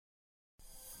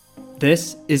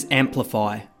This is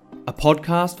Amplify, a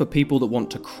podcast for people that want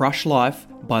to crush life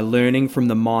by learning from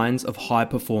the minds of high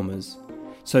performers.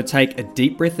 So take a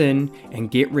deep breath in and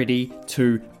get ready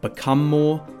to become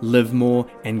more, live more,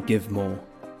 and give more.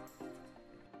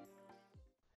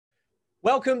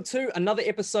 Welcome to another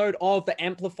episode of the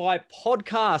Amplify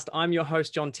podcast. I'm your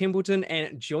host, John Templeton,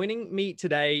 and joining me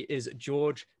today is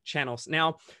George Chanos.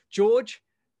 Now, George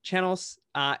Chanos,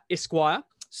 Esquire,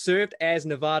 served as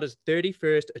Nevada's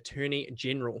 31st Attorney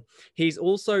General. He's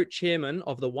also chairman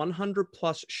of the 100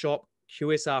 plus shop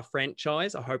QSR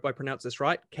franchise. I hope I pronounced this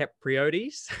right,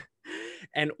 Capriotis,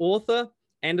 an author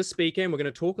and a speaker. And we're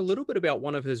going to talk a little bit about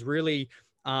one of his really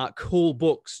cool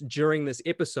books during this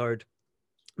episode.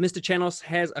 Mr. Chanos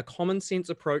has a common sense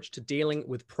approach to dealing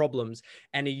with problems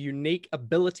and a unique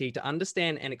ability to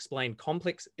understand and explain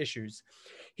complex issues.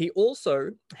 He also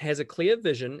has a clear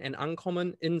vision and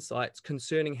uncommon insights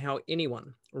concerning how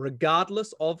anyone,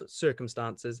 regardless of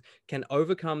circumstances, can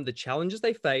overcome the challenges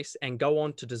they face and go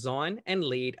on to design and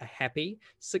lead a happy,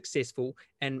 successful,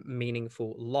 and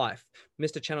meaningful life.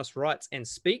 Mr. Chanos writes and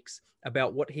speaks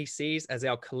about what he sees as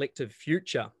our collective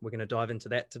future. We're going to dive into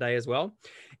that today as well.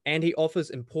 And he offers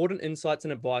important insights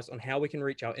and advice on how we can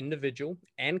reach our individual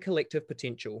and collective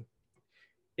potential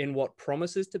in what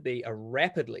promises to be a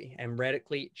rapidly and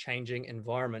radically changing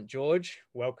environment. George,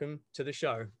 welcome to the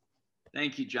show.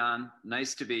 Thank you, John.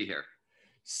 Nice to be here.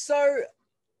 So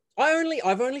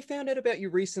I've only found out about you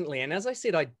recently. And as I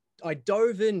said, I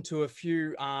dove into a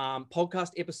few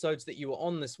podcast episodes that you were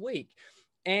on this week.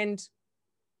 And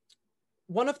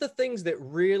one of the things that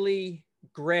really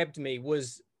grabbed me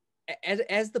was,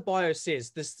 as the bio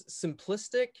says, this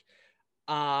simplistic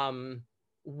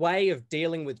way of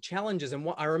dealing with challenges. And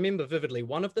what I remember vividly,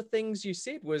 one of the things you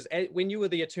said was when you were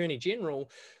the Attorney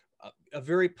General, a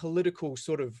very political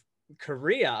sort of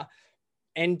career,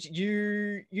 and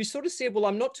you sort of said, well,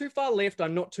 I'm not too far left,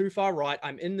 I'm not too far right,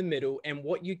 I'm in the middle, and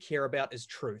what you care about is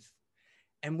truth.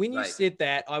 And when you said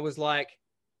that, I was like,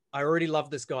 I already love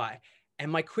this guy. And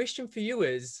my question for you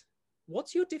is,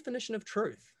 what's your definition of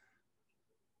truth?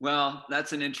 Well,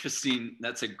 that's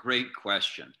a great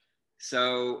question.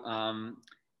 So,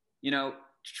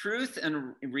 truth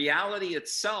and reality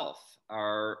itself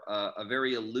are a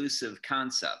very elusive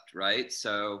concept, right?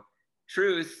 So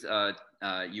truth,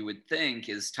 you would think,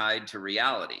 is tied to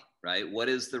reality, right? What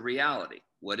is the reality?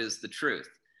 What is the truth?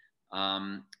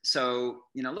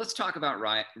 Let's talk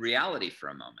about reality for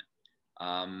a moment.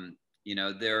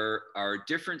 There are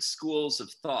different schools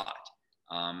of thought.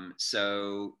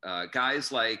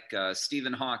 Guys like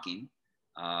Stephen Hawking,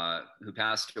 who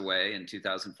passed away in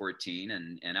 2014,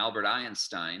 and Albert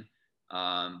Einstein,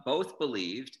 both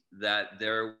believed that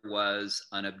there was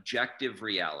an objective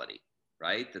reality,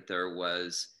 right? That there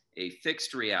was a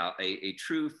fixed reality, a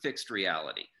true fixed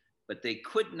reality, but they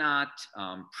could not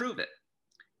prove it.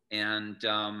 And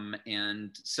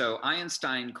so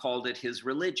Einstein called it his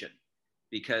religion,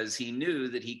 because he knew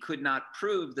that he could not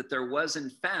prove that there was in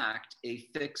fact a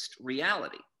fixed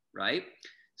reality, right?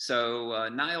 So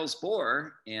Niels Bohr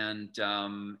and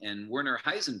Werner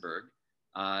Heisenberg,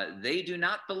 they do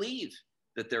not believe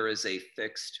that there is a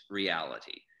fixed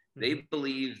reality. Mm-hmm. They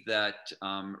believe that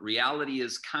reality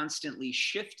is constantly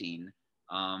shifting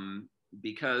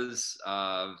because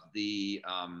of the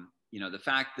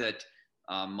fact that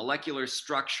molecular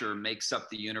structure makes up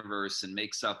the universe and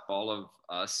makes up all of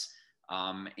us.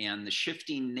 And the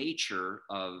shifting nature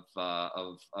of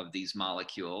these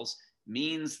molecules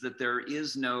means that there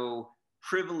is no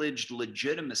privileged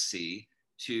legitimacy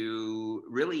to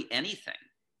really anything.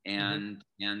 And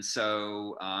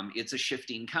so it's a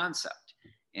shifting concept.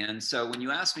 And so when you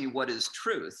ask me what is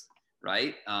truth,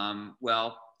 right?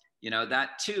 That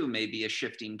too may be a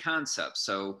shifting concept.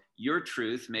 So your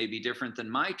truth may be different than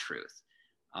my truth.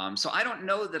 So I don't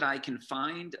know that I can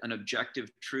find an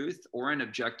objective truth or an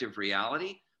objective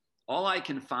reality. All I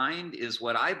can find is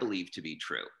what I believe to be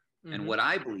true and what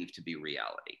I believe to be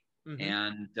reality.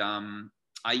 And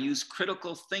I use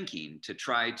critical thinking to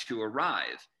try to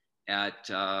arrive at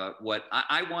what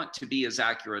I want to be as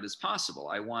accurate as possible.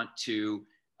 I want to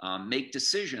make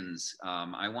decisions.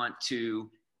 I want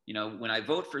to, when I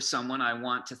vote for someone, I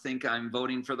want to think I'm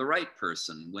voting for the right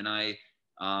person. When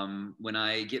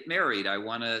I get married, I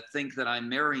want to think that I'm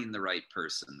marrying the right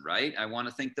person, right? I want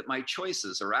to think that my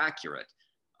choices are accurate,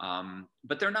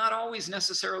 but they're not always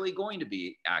necessarily going to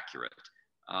be accurate.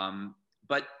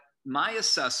 But my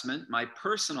assessment, my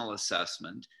personal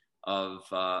assessment of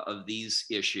these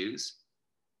issues,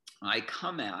 I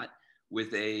come at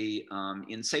with a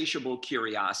insatiable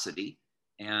curiosity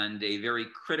and a very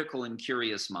critical and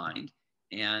curious mind.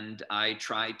 and I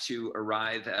try to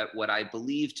arrive at what I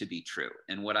believe to be true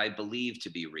and what I believe to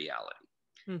be reality.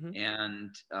 Mm-hmm.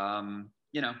 And,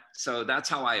 so that's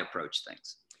how I approach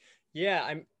things.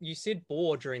 Yeah, you said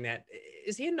Bohr during that.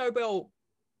 Is he a Nobel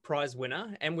Prize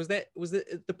winner? And was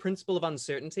the principle of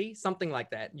uncertainty, something like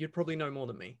that? You'd probably know more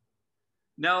than me.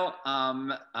 No,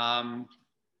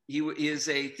 he is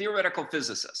a theoretical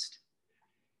physicist,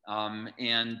 I'm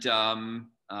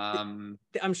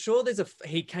sure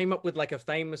he came up with like a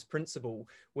famous principle,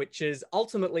 which is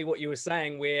ultimately what you were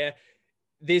saying, where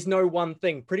there's no one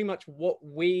thing. Pretty much what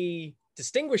we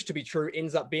distinguish to be true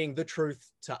ends up being the truth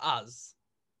to us.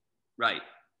 Right.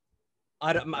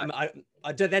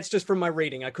 That's just from my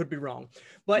reading. I could be wrong,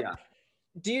 but yeah.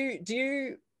 do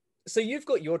you? So you've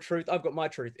got your truth. I've got my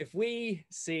truth. If we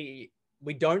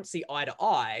don't see eye to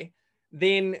eye,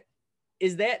 then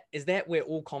is that where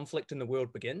all conflict in the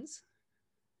world begins?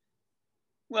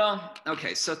 Well,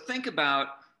 okay. So think about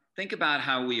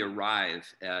how we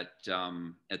arrive at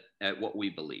what we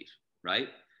believe, right?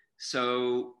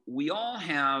 So we all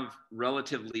have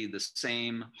relatively the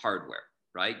same hardware,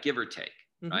 right? Give or take,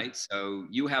 Mm-hmm. right? So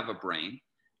you have a brain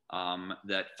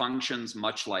that functions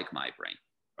much like my brain,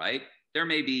 right? There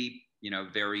may be,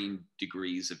 varying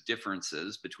degrees of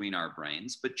differences between our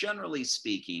brains, but generally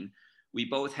speaking, we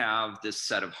both have this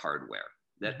set of hardware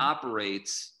that mm-hmm.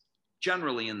 operates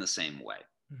generally in the same way.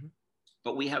 Mm-hmm.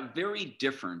 But we have very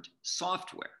different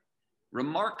software,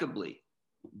 remarkably,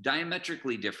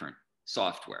 diametrically different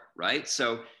software, right?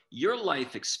 So your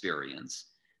life experience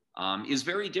is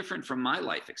very different from my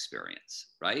life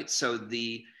experience, right? So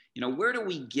where do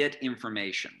we get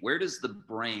information? Where does the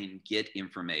brain get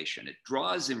information? It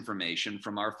draws information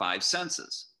from our five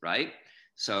senses, right?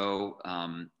 So,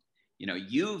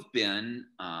 you've been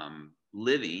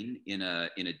living in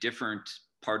a different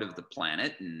part of the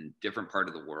planet and different part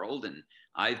of the world, and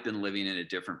I've been living in a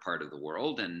different part of the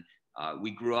world, and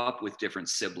we grew up with different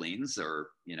siblings, or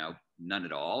none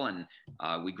at all, and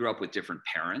we grew up with different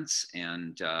parents,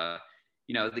 and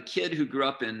the kid who grew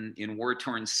up in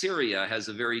war-torn Syria has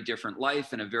a very different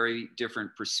life and a very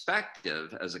different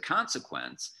perspective as a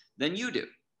consequence than you do,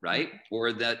 right?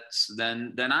 Or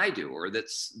than I do, or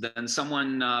than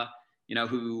someone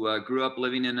who grew up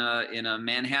living in a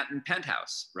Manhattan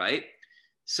penthouse, right?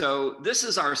 So this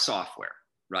is our software,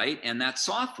 right? And that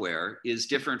software is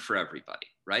different for everybody,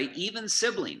 right? Even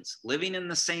siblings living in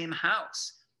the same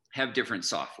house have different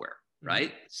software,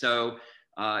 right? Mm-hmm. So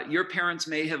your parents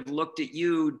may have looked at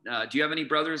you. Do you have any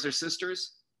brothers or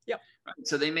sisters? Yep. Right.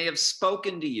 So they may have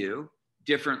spoken to you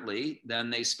differently than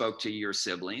they spoke to your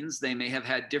siblings. They may have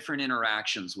had different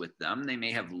interactions with them. They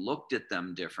may have looked at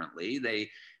them differently.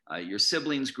 Your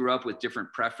siblings grew up with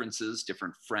different preferences,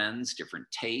 different friends, different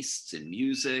tastes in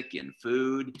music, in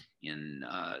food.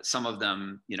 Some of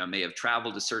them, may have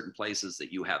traveled to certain places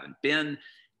that you haven't been,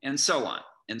 and so on.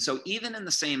 And so even in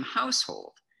the same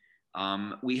household,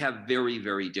 we have very,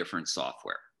 very different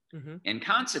software. Mm-hmm. And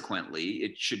consequently,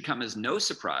 it should come as no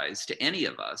surprise to any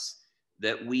of us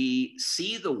that we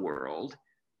see the world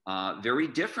very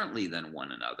differently than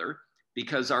one another,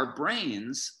 because our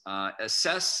brains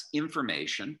assess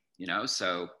information,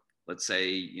 so let's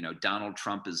say, Donald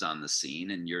Trump is on the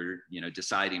scene and you're,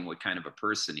 deciding what kind of a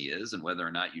person he is and whether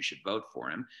or not you should vote for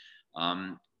him.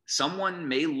 Someone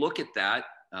may look at that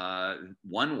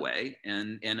one way,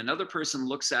 and another person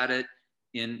looks at it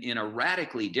in a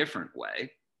radically different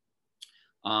way.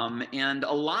 And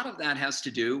a lot of that has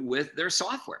to do with their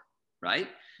software, right?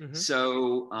 Mm-hmm.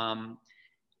 So,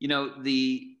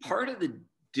 the part of the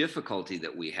difficulty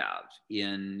that we have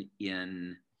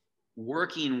in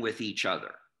working with each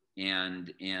other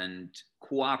and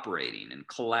cooperating and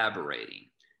collaborating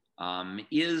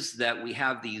is that we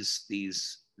have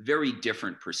these very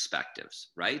different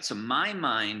perspectives, right? So my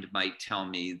mind might tell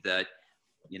me that,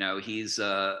 he's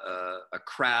a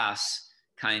crass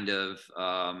kind of,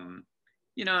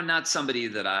 not somebody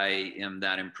that I am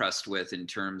that impressed with in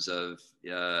terms of,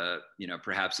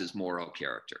 perhaps his moral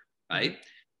character, right?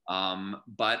 Mm-hmm.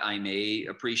 But I may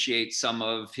appreciate some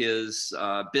of his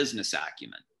business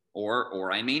acumen,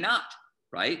 or I may not,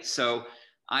 right? So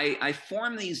I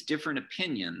form these different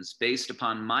opinions based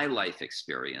upon my life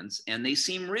experience, and they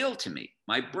seem real to me.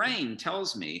 My brain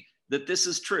tells me that this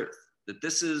is truth, that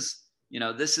this is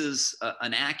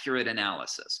an accurate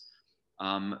analysis.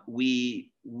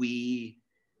 We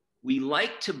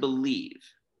like to believe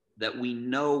that we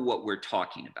know what we're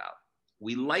talking about.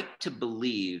 We like to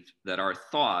believe that our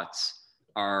thoughts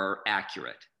are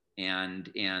accurate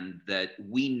and that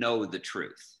we know the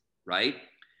truth, right?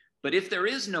 But if there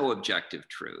is no objective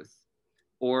truth,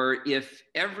 or if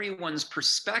everyone's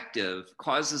perspective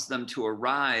causes them to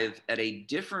arrive at a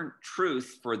different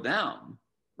truth for them,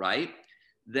 right,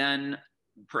 then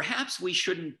perhaps we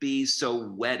shouldn't be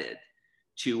so wedded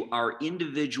to our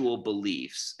individual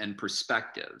beliefs and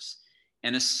perspectives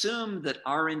and assume that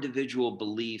our individual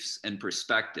beliefs and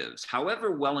perspectives,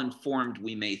 however well informed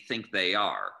we may think they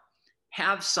are,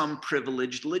 have some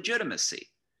privileged legitimacy.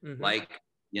 Mm-hmm. Like,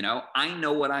 I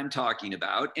know what I'm talking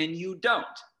about and you don't,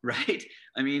 right?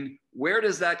 I mean, where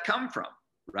does that come from,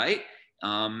 right?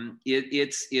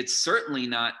 It's certainly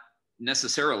not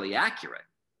necessarily accurate,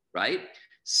 right?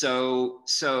 So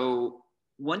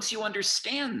once you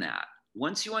understand that,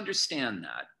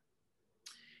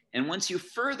 and once you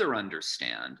further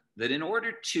understand that in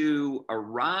order to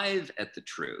arrive at the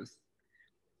truth,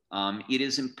 it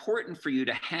is important for you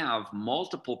to have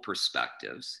multiple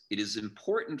perspectives. It is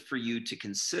important for you to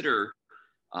consider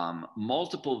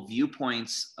multiple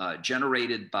viewpoints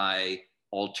generated by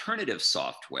alternative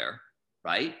software,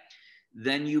 right?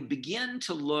 Then you begin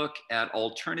to look at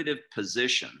alternative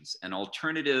positions and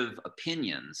alternative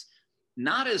opinions,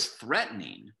 not as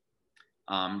threatening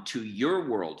to your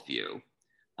worldview,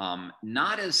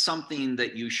 not as something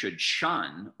that you should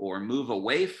shun or move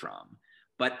away from,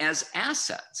 but as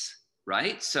assets,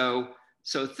 right? So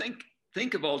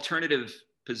think of alternative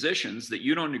positions that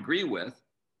you don't agree with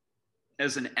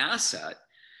as an asset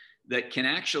that can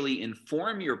actually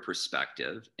inform your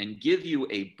perspective and give you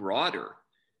a broader,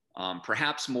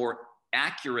 perhaps more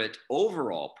accurate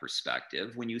overall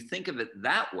perspective. When you think of it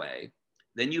that way,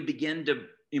 then you begin to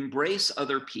embrace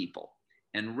other people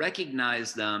and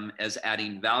recognize them as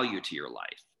adding value to your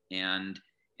life. And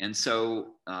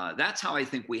so that's how I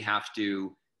think we have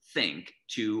to think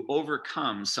to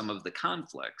overcome some of the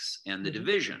conflicts and the mm-hmm.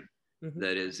 division mm-hmm.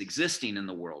 that is existing in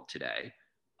the world today,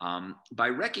 by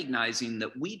recognizing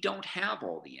that we don't have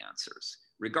all the answers,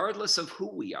 regardless of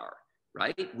who we are,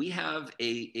 right? We have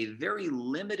a very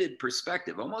limited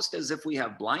perspective, almost as if we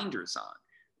have blinders on,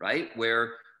 right?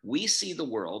 Where we see the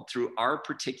world through our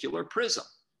particular prism,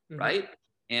 mm-hmm. right?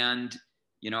 And,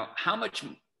 how much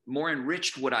more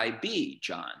enriched would I be,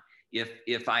 John,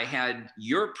 if I had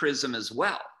your prism as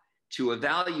well to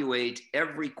evaluate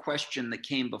every question that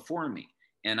came before me?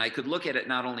 And I could look at it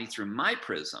not only through my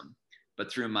prism, but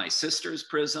through my sister's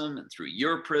prism and through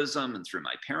your prism and through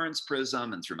my parents'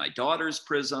 prism and through my daughter's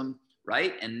prism,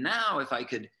 right? And now if I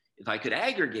could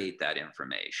aggregate that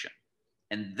information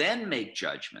and then make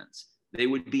judgments, they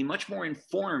would be much more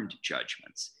informed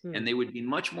judgments, and they would be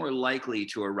much more likely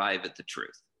to arrive at the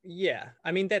truth. Yeah.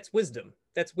 I mean, that's wisdom.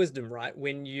 That's wisdom, right?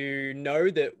 When you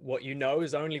know that what you know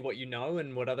is only what you know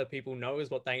and what other people know is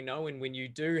what they know. And when you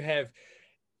do have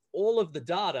all of the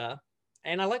data,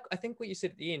 and I think what you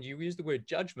said at the end, you used the word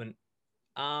judgment.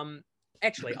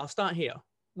 Actually, I'll start here.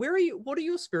 What are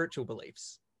your spiritual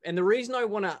beliefs? And the reason I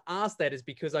want to ask that is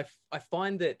because I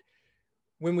find that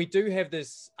when we do have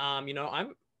this,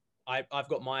 I've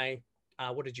got my,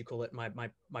 what did you call it? My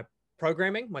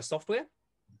programming, my software.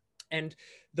 And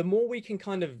the more we can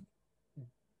kind of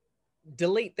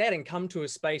delete that and come to a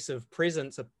space of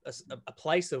presence, a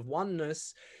place of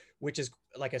oneness, which is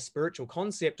like a spiritual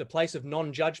concept, a place of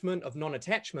non-judgment, of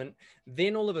non-attachment,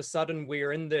 then all of a sudden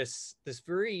we're in this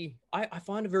very, I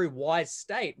find a very wise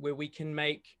state where we can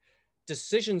make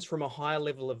decisions from a higher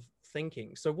level of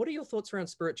thinking. So what are your thoughts around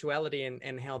spirituality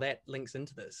and how that links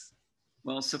into this?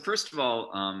 Well, so first of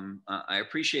all, I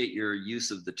appreciate your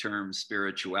use of the term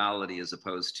spirituality as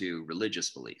opposed to religious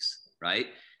beliefs, right?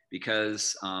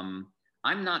 Because I'm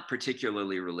not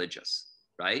particularly religious,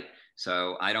 right?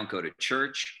 So I don't go to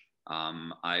church.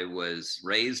 I was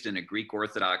raised in a Greek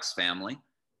Orthodox family,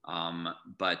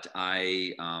 but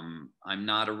I'm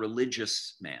not a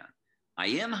religious man. I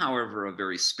am, however, a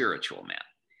very spiritual man.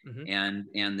 Mm-hmm.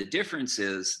 And the difference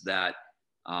is that,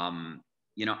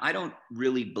 I don't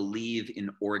really believe in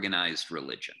organized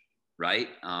religion, right?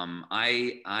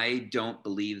 I don't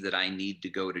believe that I need to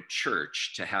go to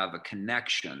church to have a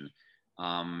connection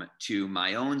to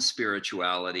my own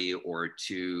spirituality or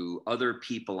to other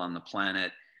people on the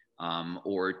planet,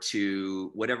 or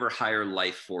to whatever higher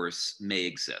life force may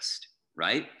exist,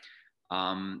 right?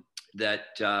 And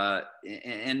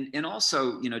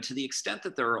also, to the extent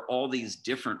that there are all these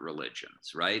different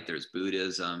religions, right? There's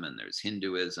Buddhism and there's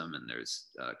Hinduism and there's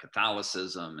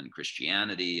Catholicism and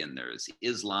Christianity and there's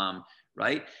Islam,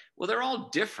 right? Well, they're all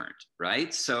different,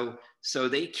 right? So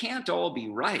they can't all be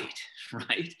right,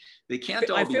 right? They can't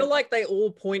all I feel like they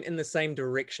all point in the same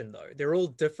direction, though. They're all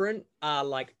different,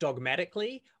 like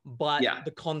dogmatically, but yeah,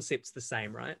 the concept's the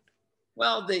same, right?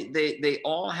 Well, they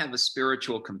all have a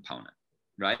spiritual component,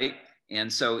 right?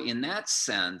 And so in that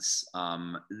sense,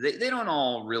 they don't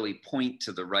all really point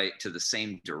to the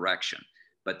same direction,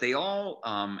 but they all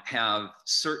have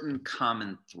certain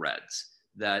common threads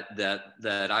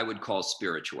that I would call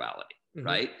spirituality, Mm-hmm.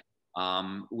 right?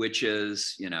 Which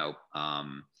is,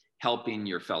 helping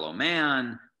your fellow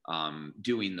man,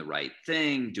 doing the right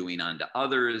thing, doing unto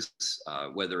others,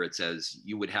 whether it's as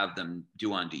you would have them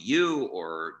do unto you,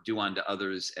 or do unto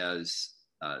others as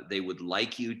they would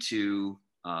like you to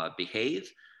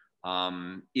behave,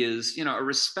 is, a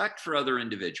respect for other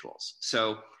individuals.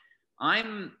 So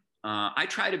I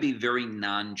try to be very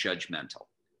non-judgmental,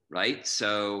 right?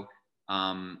 So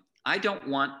I don't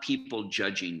want people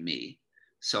judging me,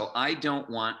 so I don't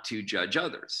want to judge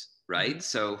others, right? Mm-hmm.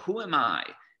 So who am I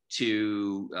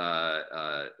to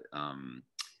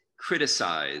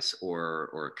criticize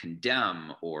or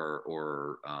condemn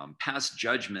or pass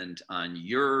judgment on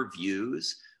your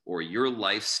views or your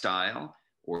lifestyle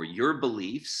or your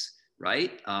beliefs,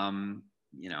 right? I'm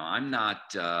not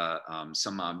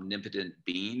some omnipotent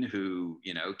being who,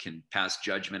 can pass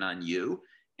judgment on you,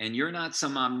 and you're not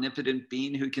some omnipotent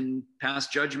being who can pass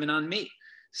judgment on me.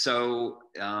 So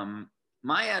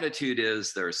my attitude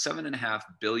is there are 7.5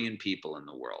 billion people in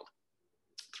the world,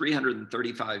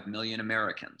 335 million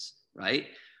Americans, right?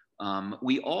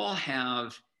 We all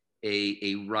have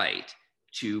a right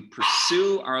to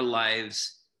pursue our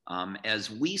lives as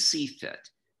we see fit,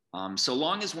 so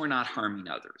long as we're not harming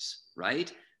others,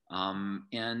 right? And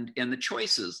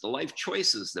the life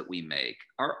choices that we make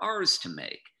are ours to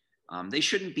make. They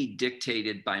shouldn't be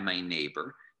dictated by my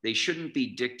neighbor. They shouldn't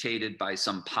be dictated by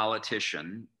some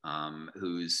politician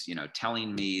who's,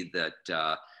 telling me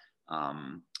that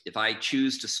if I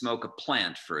choose to smoke a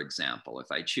plant, for example,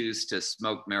 if I choose to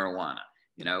smoke marijuana,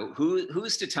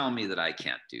 who's to tell me that I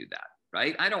can't do that,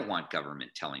 right? I don't want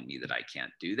government telling me that I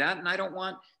can't do that, and I don't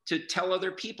want to tell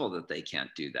other people that they can't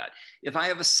do that. If I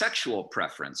have a sexual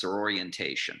preference or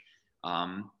orientation,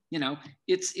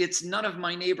 it's none of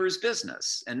my neighbor's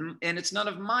business, and it's none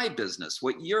of my business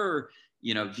what your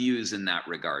views in that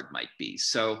regard might be.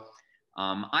 So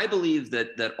I believe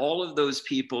that all of those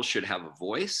people should have a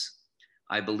voice.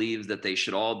 I believe that they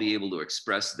should all be able to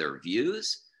express their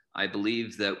views. I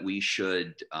believe that we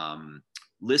should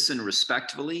listen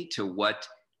respectfully to what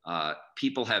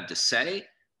people have to say,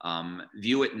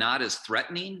 view it not as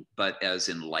threatening, but as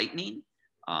enlightening.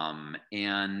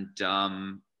 And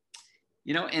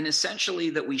essentially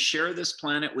that we share this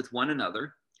planet with one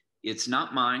another. It's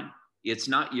not mine. It's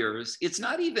not yours. It's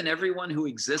not even everyone who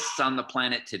exists on the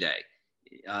planet today.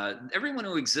 Everyone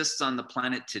who exists on the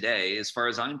planet today, as far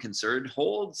as I'm concerned,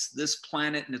 holds this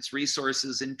planet and its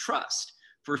resources in trust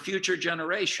for future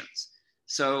generations.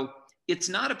 So it's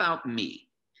not about me.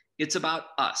 It's about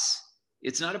us.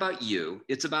 It's not about you.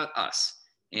 It's about us.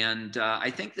 And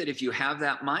I think that if you have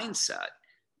that mindset,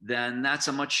 then that's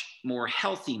a much more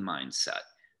healthy mindset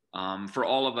for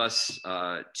all of us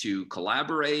to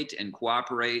collaborate and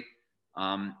cooperate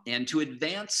and to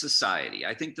advance society.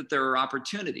 I think that there are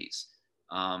opportunities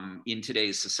in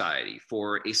today's society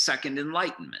for a second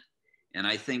enlightenment. And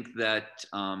I think that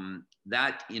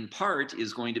that in part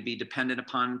is going to be dependent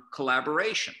upon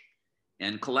collaboration.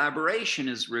 And collaboration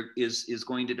is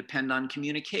going to depend on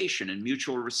communication and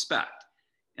mutual respect.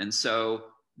 And so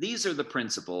these are the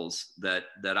principles that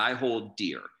I hold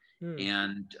dear.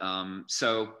 And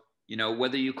so,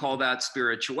 whether you call that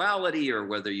spirituality or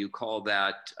whether you call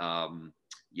that,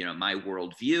 my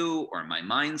worldview or my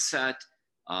mindset,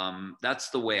 that's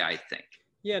the way I think.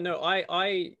 Yeah, no,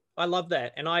 I love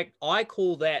that. And I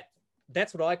call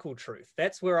that's what I call truth.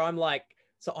 That's where I'm like,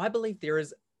 so I believe there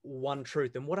is one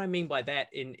truth. And what I mean by that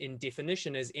in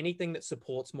definition is anything that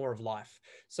supports more of life.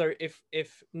 So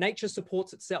if nature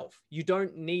supports itself, you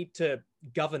don't need to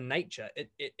govern nature.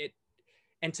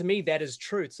 And to me, that is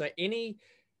truth. So anything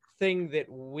that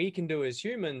we can do as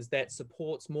humans that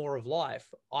supports more of life,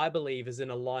 I believe is in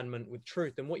alignment with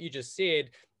truth. And what you just said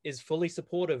is fully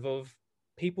supportive of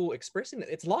people expressing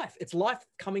that it's life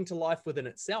coming to life within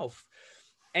itself.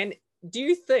 And do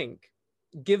you think,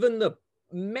 given the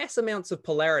mass amounts of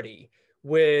polarity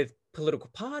with political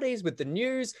parties, with the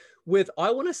news, I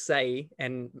want to say,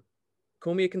 and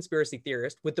call me a conspiracy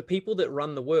theorist, with the people that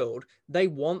run the world, they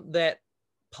want that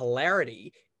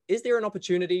polarity. Is there an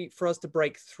opportunity for us to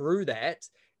break through that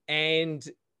and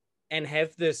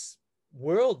have this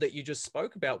world that you just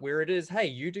spoke about, where it is, hey,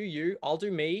 you do you, I'll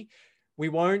do me. We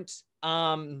won't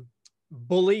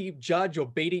bully, judge, or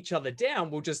beat each other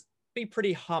down. We'll just be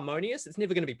pretty harmonious. It's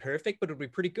never going to be perfect, but it'll be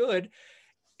pretty good.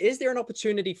 Is there an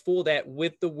opportunity for that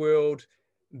with the world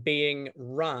being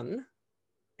run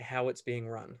how it's being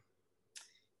run?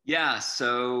 Yeah.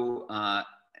 So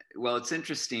well, it's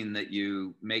interesting that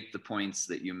you make the points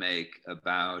that you make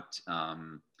about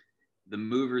the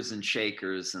movers and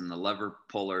shakers and the lever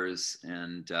pullers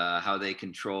and how they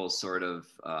control sort of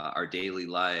our daily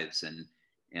lives.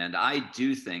 And I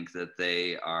do think that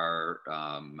they are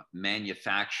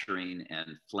manufacturing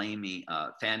and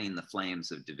fanning the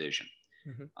flames of division.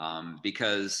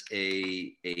 Because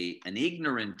an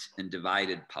ignorant and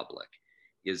divided public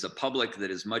is a public that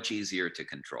is much easier to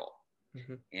control.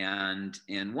 And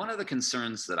one of the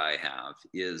concerns that I have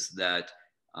is that,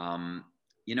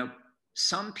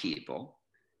 some people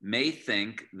may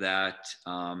think that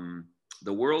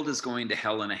the world is going to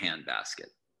hell in a handbasket,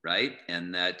 right?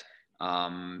 And that,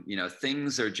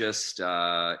 things are just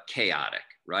chaotic,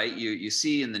 right? You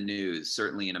see in the news,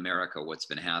 certainly in America, what's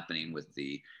been happening with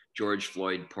the George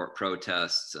Floyd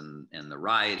protests and the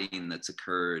rioting that's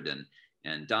occurred,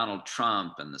 and Donald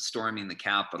Trump and the storming the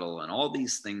Capitol and all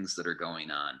these things that are going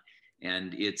on.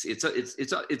 And it's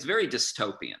very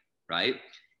dystopian, right?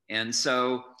 And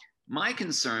so my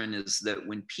concern is that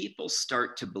when people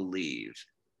start to believe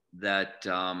that,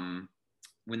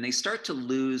 when they start to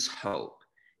lose hope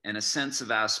and a sense of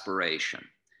aspiration,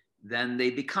 then they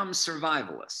become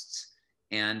survivalists.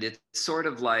 And it's sort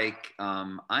of like,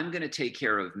 I'm going to take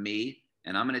care of me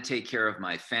and I'm going to take care of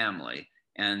my family,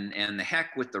 and the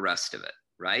heck with the rest of it,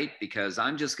 right? Because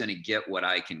I'm just going to get what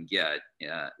I can get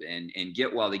and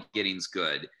get while the getting's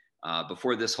good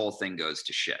before this whole thing goes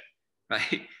to shit,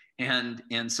 right?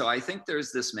 And so I think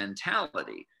there's this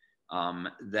mentality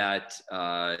that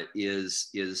is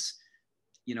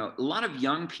a lot of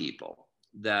young people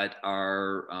that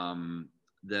are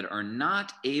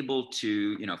not able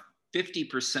to,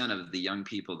 50% of the young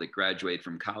people that graduate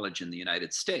from college in the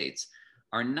United States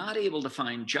are not able to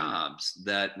find jobs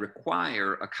that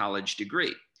require a college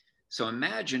degree. So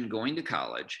imagine going to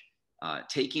college,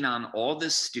 taking on all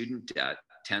this student debt,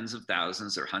 tens of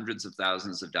thousands or hundreds of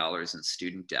thousands of dollars in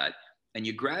student debt, and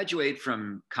you graduate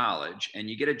from college and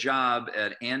you get a job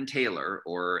at Ann Taylor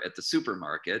or at the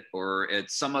supermarket or at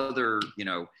some other,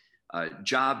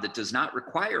 job that does not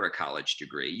require a college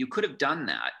degree. You could have done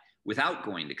that without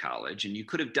going to college, and you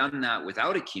could have done that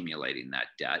without accumulating that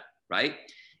debt, right?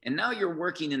 And now you're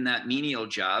working in that menial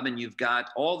job and you've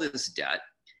got all this debt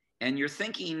and you're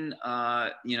thinking,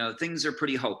 things are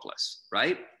pretty hopeless,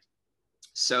 right?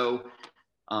 So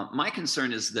my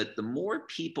concern is that the more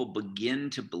people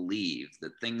begin to believe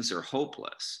that things are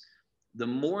hopeless, the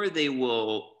more they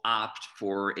will opt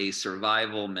for a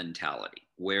survival mentality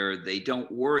where they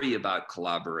don't worry about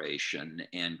collaboration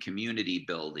and community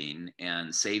building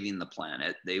and saving the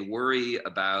planet. They worry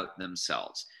about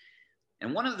themselves.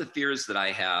 And one of the fears that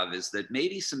I have is that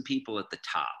maybe some people at the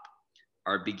top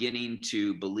are beginning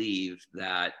to believe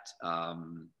that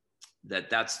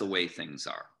that's the way things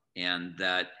are, and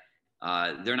that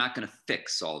they're not going to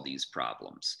fix all these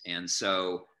problems. And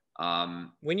so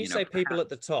when you say people at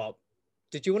the top,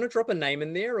 did you want to drop a name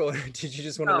in there, or did you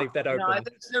just want to leave that open? No,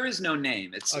 there is no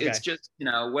name. It's just,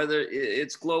 whether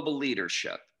it's global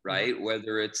leadership, right? Mm-hmm.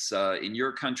 Whether it's in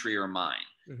your country or mine.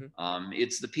 Mm-hmm.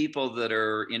 It's the people that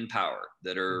are in power,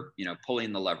 that are,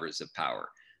 pulling the levers of power.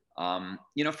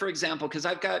 For example, because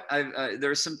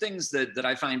there are some things that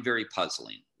I find very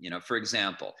puzzling. For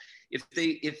example, if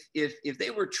they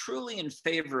were truly in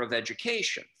favor of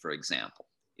education, for example,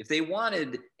 if they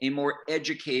wanted a more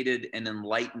educated and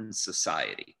enlightened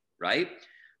society, right?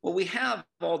 Well, we have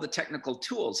all the technical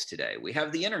tools today. We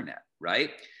have the internet,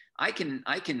 right? I can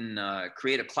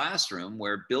create a classroom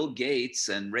where Bill Gates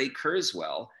and Ray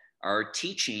Kurzweil are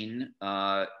teaching,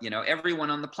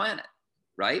 everyone on the planet,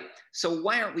 right? So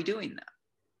why aren't we doing that?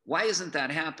 Why isn't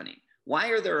that happening? Why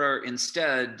are there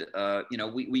instead,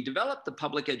 we developed the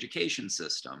public education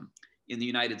system in the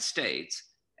United States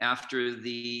after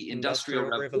the Industrial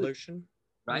Revolution,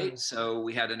 right? So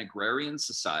we had an agrarian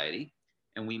society,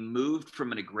 and we moved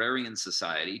from an agrarian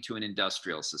society to an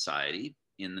industrial society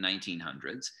in the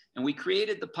 1900s, and we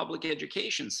created the public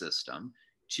education system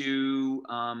to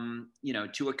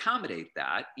accommodate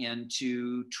that and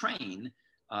to train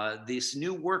this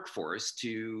new workforce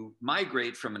to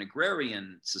migrate from an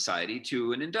agrarian society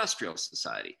to an industrial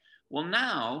society. Well,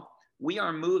 now we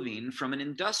are moving from an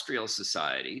industrial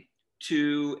society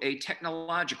to a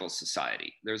technological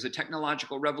society. There's a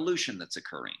technological revolution that's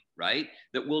occurring, right?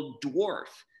 That will dwarf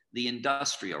the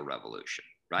industrial revolution,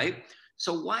 right?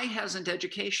 So why hasn't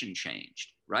education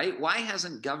changed, right? Why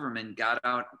hasn't government got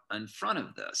out in front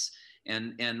of this?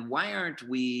 And why aren't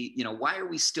we, why are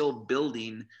we still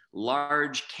building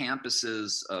large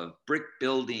campuses of brick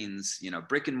buildings,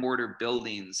 brick and mortar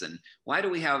buildings? And why do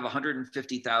we have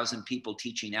 150,000 people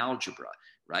teaching algebra,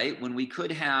 right? When we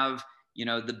could have,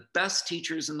 the best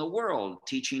teachers in the world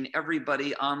teaching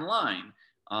everybody online,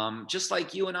 just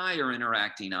like you and I are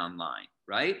interacting online,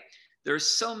 right? There's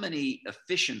so many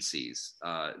efficiencies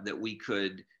that we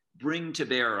could bring to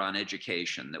bear on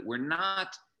education that we're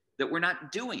not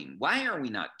doing. Why are we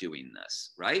not doing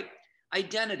this, right?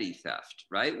 Identity theft,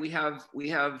 right? We have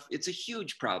it's a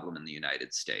huge problem in the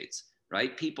United States,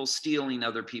 right? People stealing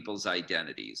other people's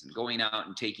identities and going out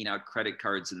and taking out credit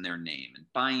cards in their name and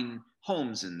buying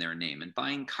homes in their name and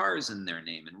buying cars in their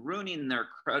name and ruining their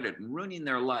credit and ruining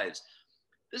their lives.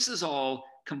 This is all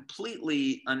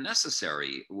completely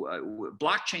unnecessary.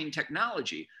 Blockchain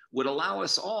technology would allow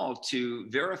us all to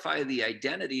verify the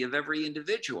identity of every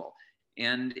individual.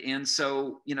 And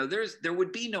so, there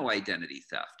would be no identity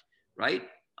theft, right?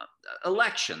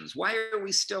 Elections, why are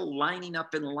we still lining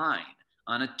up in line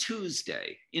on a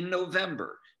Tuesday in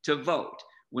November to vote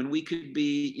when we could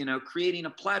be, creating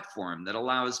a platform that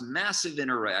allows massive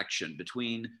interaction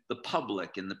between the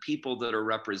public and the people that are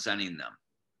representing them,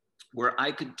 where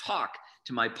I could talk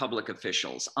to my public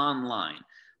officials online.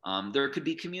 There could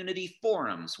be community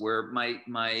forums where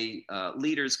my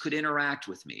leaders could interact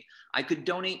with me. I could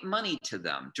donate money to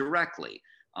them directly.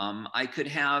 I could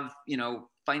have,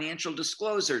 financial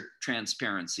disclosure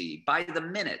transparency by the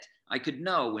minute. I could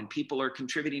know when people are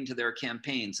contributing to their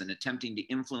campaigns and attempting to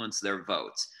influence their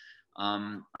votes.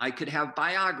 I could have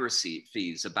biography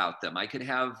fees about them. I could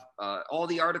have all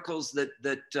the articles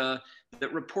that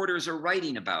reporters are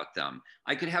writing about them.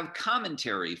 I could have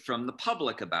commentary from the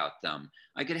public about them.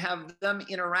 I could have them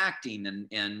interacting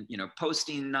and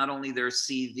posting not only their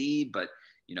CV, but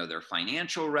their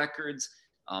financial records.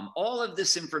 All of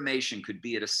this information could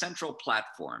be at a central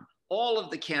platform. All of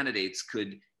the candidates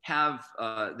could have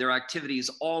their activities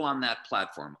all on that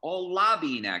platform. All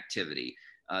lobbying activity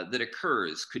that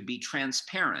occurs could be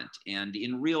transparent and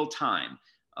in real time.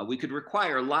 We could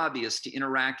require lobbyists to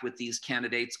interact with these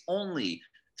candidates only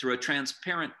through a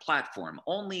transparent platform,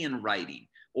 only in writing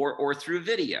or through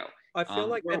video. I feel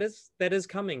like that is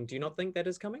coming. Do you not think that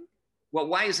is coming? Well,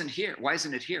 why isn't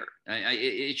it here?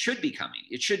 It should be coming.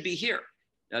 It should be here.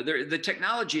 The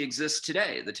technology exists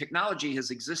today. The technology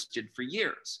has existed for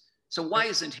years. So why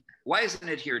isn't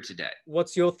it here today?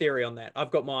 What's your theory on that? I've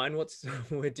got mine. What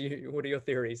are your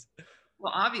theories?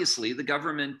 Well, obviously the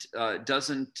government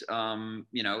hasn't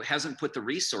put the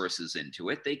resources into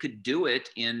it. They could do it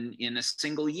in a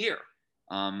single year.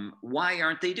 Why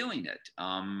aren't they doing it?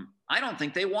 I don't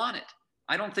think they want it.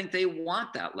 I don't think they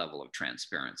want that level of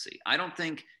transparency. I don't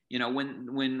think,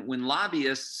 when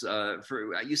lobbyists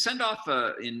you send off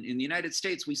in the United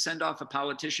States, we send off a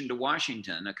politician to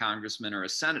Washington, a congressman or a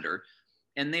senator,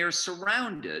 and they are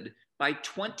surrounded by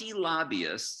 20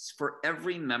 lobbyists for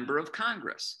every member of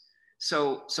Congress.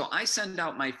 So I send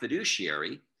out my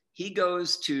fiduciary. He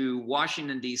goes to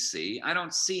Washington, D.C. I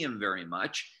don't see him very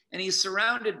much. And he's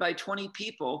surrounded by 20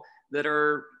 people that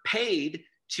are paid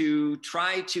to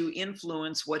try to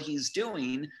influence what he's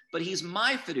doing, but he's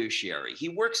my fiduciary. He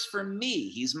works for me.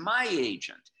 He's my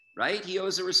agent, right? He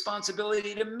owes a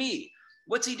responsibility to me.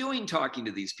 What's he doing talking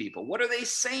to these people? What are they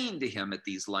saying to him at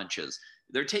these lunches?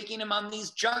 They're taking him on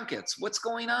these junkets. What's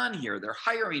going on here? They're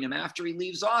hiring him after he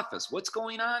leaves office. What's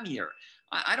going on here?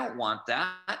 I don't want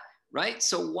that, right?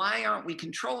 So why aren't we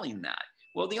controlling that?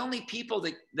 Well, the only people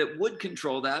that would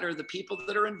control that are the people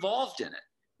that are involved in it.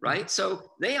 Right? So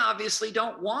they obviously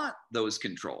don't want those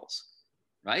controls,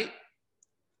 right?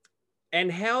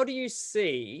 And how do you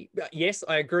see, yes,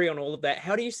 I agree on all of that.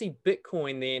 How do you see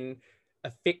Bitcoin then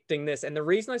affecting this? And the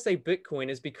reason I say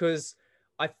Bitcoin is because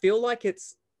I feel like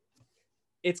it's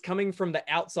coming from the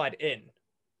outside in.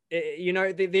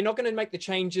 They're not going to make the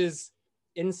changes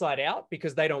inside out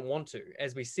because they don't want to,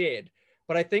 as we said.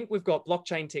 But I think we've got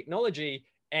blockchain technology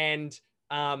and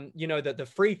the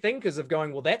free thinkers of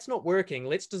going, well, that's not working.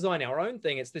 Let's design our own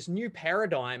thing. It's this new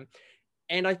paradigm.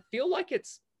 And I feel like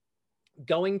it's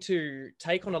going to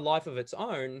take on a life of its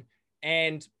own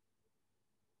and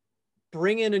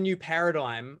bring in a new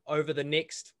paradigm over the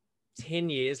next 10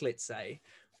 years, let's say.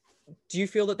 Do you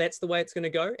feel that that's the way it's going to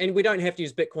go? And we don't have to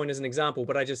use Bitcoin as an example,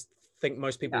 but I just think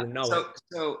most people will know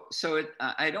it.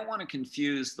 I don't want to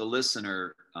confuse the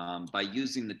listener by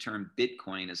using the term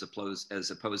Bitcoin as opposed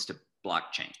to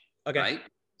blockchain. Okay. Right?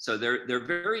 So they're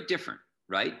very different,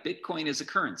 right? Bitcoin is a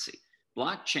currency.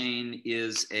 Blockchain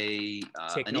is a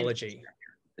technology,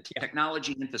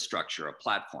 technology infrastructure, a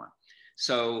platform.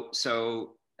 So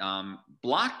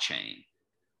blockchain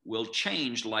will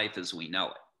change life as we know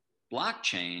it.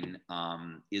 Blockchain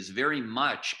is very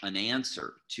much an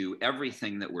answer to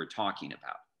everything that we're talking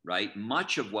about, right?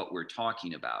 Much of what we're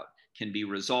talking about can be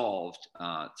resolved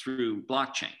through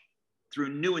blockchain, through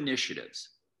new initiatives.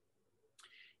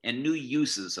 and new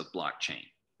uses of blockchain,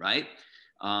 right?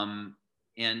 And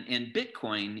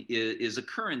Bitcoin is a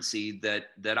currency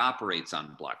that operates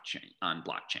on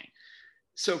blockchain.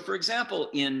 So, for example,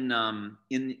 in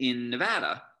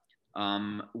Nevada,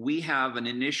 we have an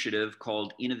initiative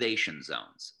called Innovation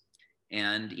Zones.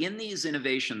 And in these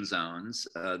innovation zones,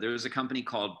 there's a company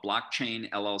called Blockchain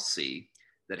LLC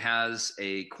that has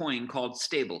a coin called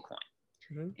stablecoin.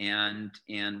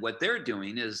 And what they're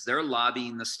doing is they're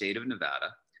lobbying the state of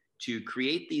Nevada to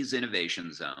create these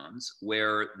innovation zones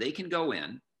where they can go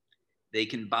in, they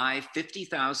can buy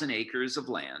 50,000 acres of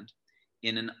land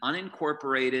in an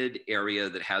unincorporated area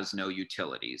that has no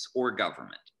utilities or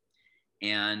government.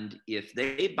 And if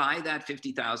they buy that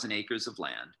 50,000 acres of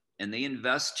land and they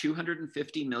invest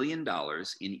 $250 million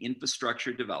in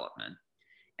infrastructure development,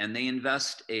 and they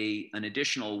invest an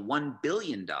additional $1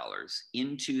 billion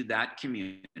into that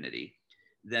community,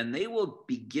 then they will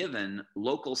be given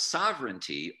local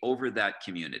sovereignty over that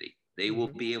community. They will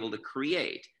be able to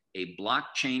create a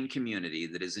blockchain community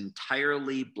that is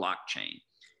entirely blockchain.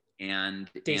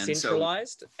 And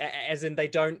decentralized, as in they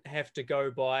don't have to go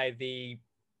by the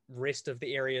rest of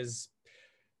the area's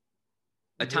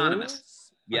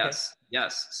autonomous rules?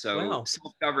 Yes. So wow.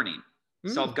 self-governing.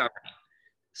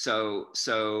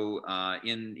 So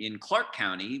in Clark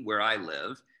County, where I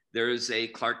live, there's a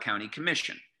Clark County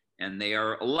Commission, and they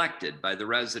are elected by the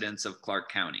residents of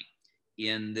Clark County.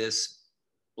 In this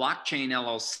blockchain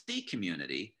LLC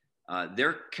community,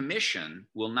 their commission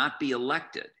will not be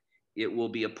elected. It will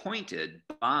be appointed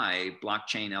by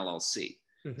blockchain LLC.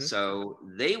 So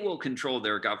they will control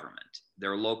their government,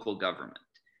 their local government.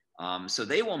 So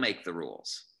they will make the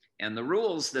rules. And the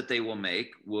rules that they will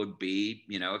make would be,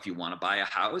 if you want to buy a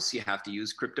house, you have to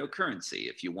use cryptocurrency.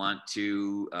 If you want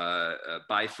to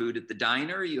buy food at the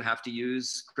diner, you have to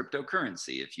use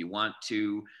cryptocurrency. If you want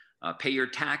to pay your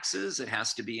taxes, it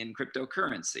has to be in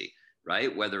cryptocurrency,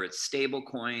 right? Whether it's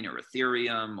stablecoin or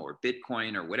Ethereum or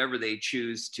Bitcoin or whatever they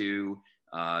choose to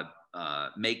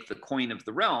make the coin of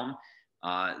the realm,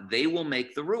 they will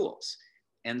make the rules.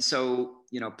 And so,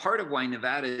 part of why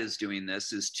Nevada is doing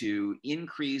this is to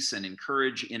increase and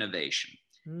encourage innovation.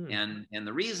 And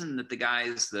the reason that the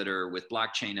guys that are with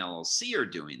Blockchain LLC are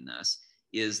doing this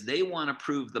is they want to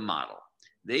prove the model.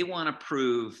 They want to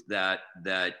prove that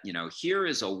here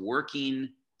is a working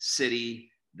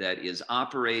city that is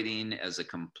operating as a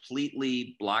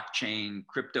completely blockchain,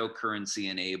 cryptocurrency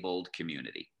enabled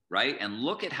community, right? And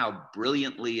look at how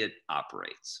brilliantly it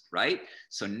operates, right?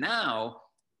 So now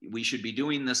we should be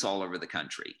doing this all over the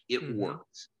country. It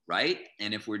works, right?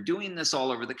 And if we're doing this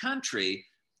all over the country,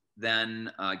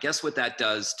 then guess what that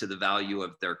does to the value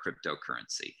of their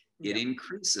cryptocurrency? It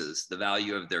increases the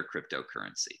value of their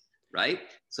cryptocurrency, right?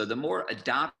 So the more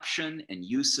adoption and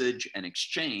usage and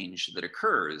exchange that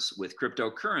occurs with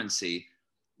cryptocurrency,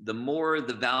 the more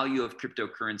the value of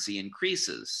cryptocurrency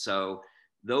increases. So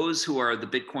those who are the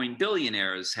Bitcoin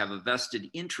billionaires have a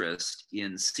vested interest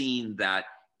in seeing that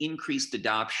increased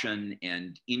adoption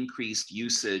and increased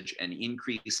usage and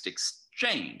increased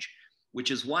exchange, which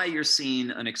is why you're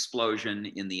seeing an explosion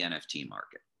in the NFT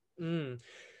market.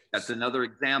 That's another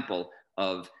example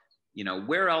of,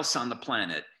 where else on the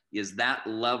planet is that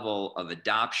level of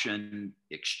adoption,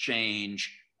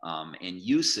 exchange, and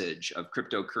usage of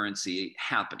cryptocurrency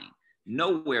happening?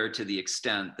 Nowhere to the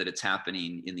extent that it's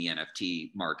happening in the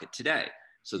NFT market today.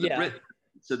 So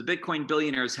the Bitcoin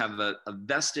billionaires have a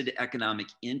vested economic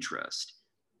interest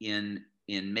in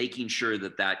making sure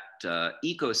that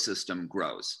ecosystem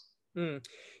grows.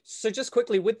 So just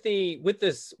quickly with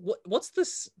this, what's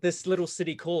this little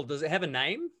city called? Does it have a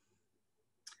name?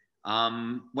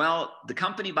 Well, the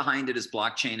company behind it is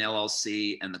Blockchain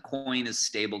LLC, and the coin is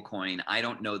stablecoin. I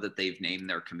don't know that they've named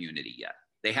their community yet.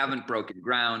 They haven't broken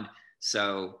ground,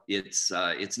 so it's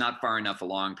not far enough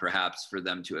along, perhaps, for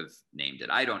them to have named it.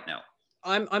 I don't know.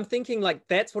 I'm thinking like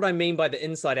that's what I mean by the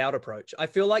inside out approach. I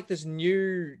feel like this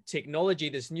new technology,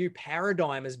 this new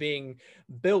paradigm is being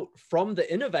built from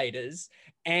the innovators,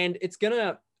 and it's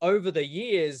gonna over the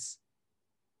years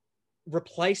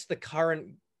replace the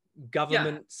current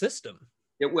government system.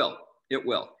 It will.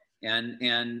 And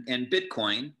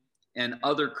Bitcoin and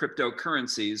other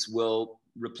cryptocurrencies will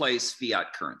replace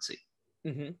fiat currency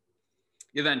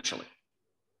eventually.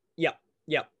 Yeah.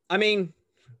 I mean,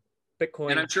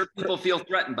 Bitcoin. And I'm sure people feel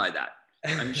threatened by that.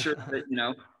 I'm sure that,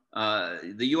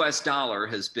 the US dollar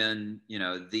has been,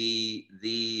 the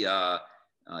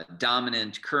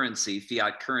dominant currency,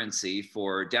 fiat currency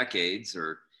for decades,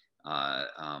 or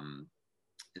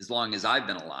as long as I've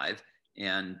been alive.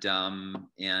 And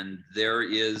there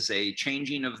is a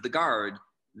changing of the guard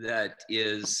that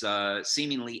is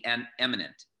seemingly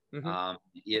imminent. Mm-hmm.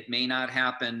 It may not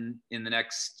happen in the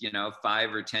next,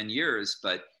 5 or 10 years,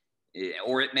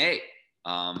 or it may,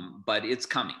 but it's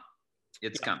coming.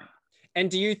 It's coming.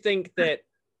 And do you think that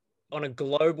on a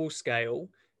global scale,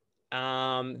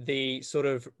 the sort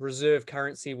of reserve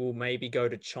currency will maybe go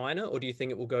to China, or do you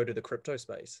think it will go to the crypto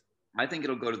space? I think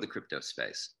it'll go to the crypto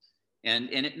space. And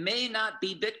it may not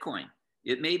be Bitcoin.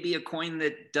 It may be a coin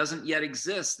that doesn't yet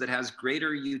exist that has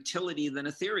greater utility than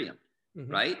Ethereum,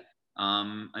 Mm-hmm. right?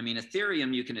 I mean,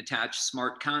 Ethereum, you can attach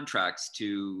smart contracts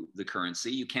to the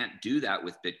currency. You can't do that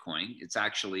with Bitcoin. It's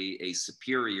actually a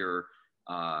superior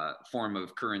form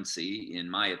of currency, in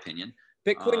my opinion.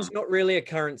 Bitcoin's not really a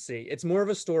currency. It's more of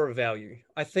a store of value.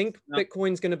 I think No.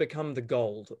 Bitcoin's going to become the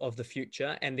gold of the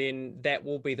future, and then that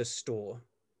will be the store.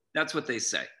 That's what they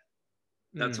say.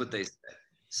 That's what they say.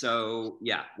 So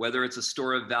yeah, whether it's a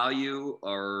store of value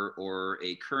or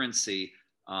a currency,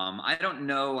 I don't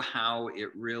know how it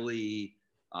really.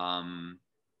 I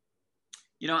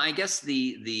guess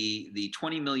the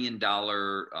 $20 million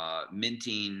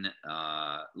minting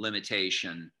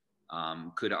limitation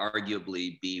could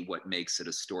arguably be what makes it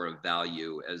a store of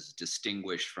value, as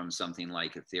distinguished from something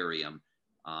like Ethereum.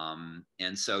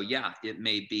 And so, yeah, it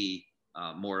may be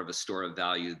more of a store of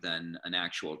value than an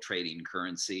actual trading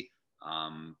currency.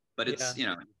 But it's,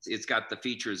 it's got the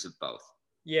features of both.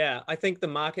 Yeah, I think the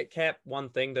market cap, one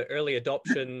thing, the early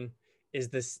adoption is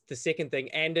the second thing,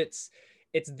 and it's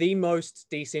the most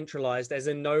decentralized, as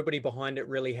in nobody behind it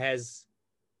really has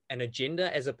an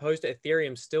agenda, as opposed to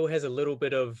Ethereum still has a little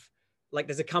bit of, like,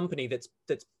 there's a company that's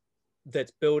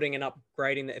building and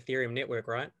upgrading the Ethereum network,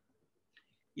 right?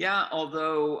 Yeah,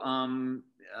 although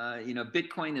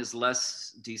Bitcoin is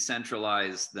less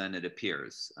decentralized than it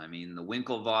appears. I mean, the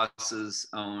Winklevosses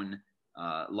own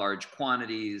large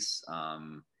quantities.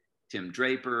 Tim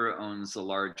Draper owns a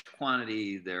large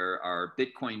quantity. There are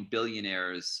Bitcoin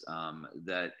billionaires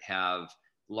that have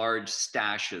large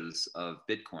stashes of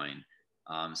Bitcoin.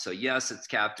 So yes, it's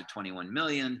capped at 21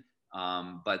 million,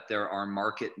 but there are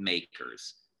market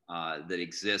makers that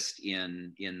exist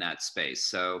in that space.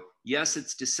 So yes,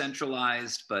 it's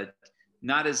decentralized, but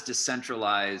not as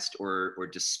decentralized or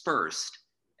dispersed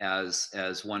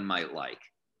as one might like.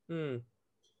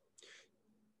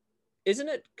 Isn't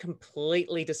it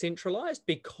completely decentralized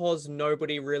because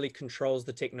nobody really controls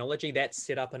the technology? That's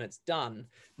set up and it's done.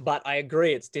 But I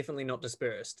agree, it's definitely not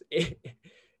dispersed.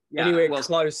 Anywhere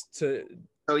close to.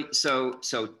 So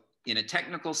in a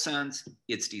technical sense,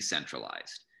 it's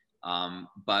decentralized.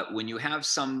 But when you have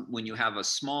a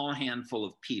small handful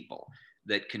of people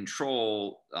that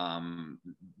control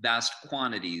vast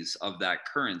quantities of that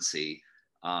currency,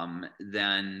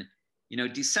 then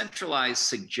decentralized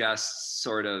suggests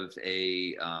sort of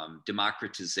a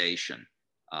democratization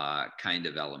kind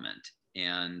of element.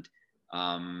 And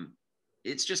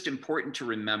it's just important to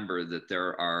remember that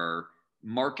there are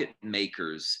market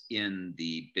makers in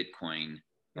the Bitcoin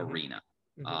arena.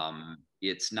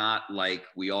 It's not like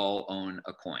we all own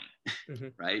a coin,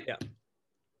 right? Yeah.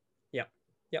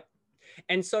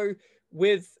 And so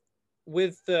with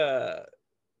the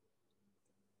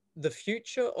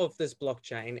future of this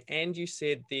blockchain, and you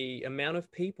said the amount of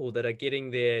people that are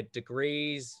getting their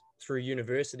degrees through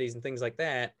universities and things like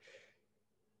that,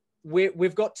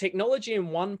 we've got technology in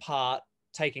one part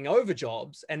taking over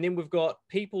jobs, and then we've got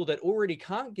people that already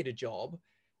can't get a job.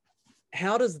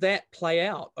 How does that play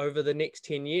out over the next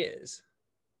 10 years?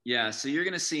 Yeah, so you're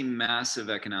going to see massive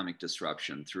economic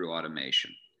disruption through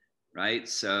automation, right?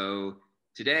 So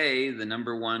today, the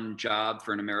number one job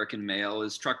for an American male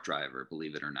is truck driver,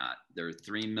 believe it or not. There are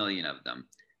 3 million of them.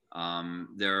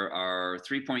 There are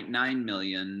 3.9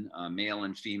 million male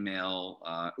and female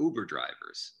Uber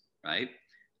drivers, right?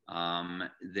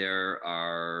 There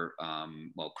are,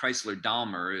 Chrysler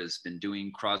Dahmer has been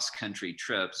doing cross-country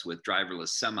trips with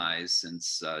driverless semis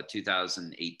since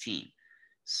 2018.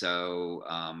 So,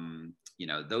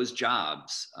 those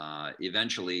jobs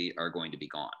eventually are going to be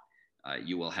gone.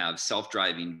 You will have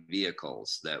self-driving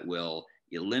vehicles that will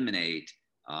eliminate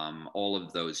all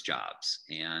of those jobs.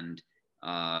 And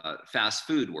fast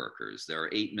food workers, there are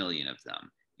 8 million of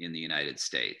them in the United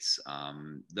States.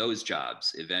 Those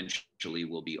jobs eventually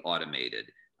will be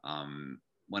automated.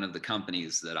 One of the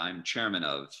companies that I'm chairman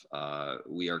of,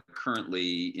 we are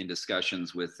currently in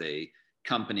discussions with a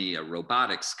company, a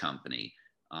robotics company,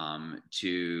 so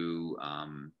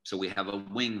we have a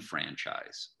wing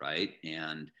franchise, right?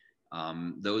 And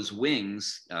those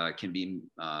wings can be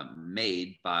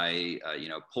made by,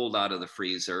 pulled out of the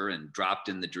freezer and dropped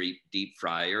in the deep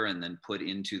fryer and then put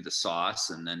into the sauce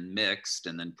and then mixed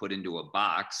and then put into a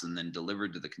box and then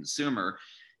delivered to the consumer.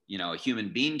 A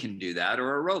human being can do that,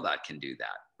 or a robot can do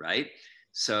that, right?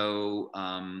 So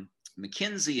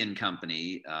McKinsey and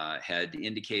Company had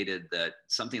indicated that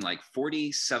something like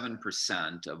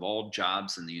 47% of all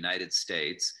jobs in the United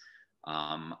States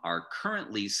are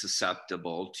currently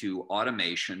susceptible to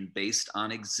automation based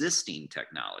on existing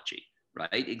technology,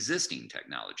 right? Existing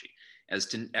technology. As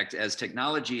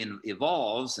technology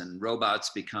evolves and robots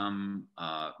become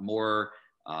more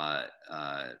have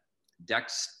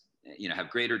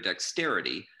greater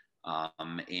dexterity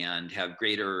and have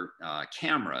greater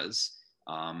cameras,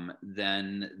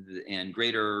 and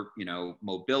greater,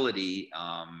 mobility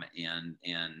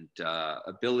and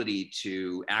ability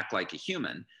to act like a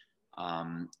human,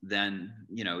 then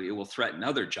it will threaten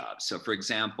other jobs. So, for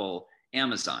example,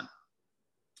 Amazon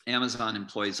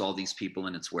employs all these people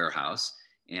in its warehouse,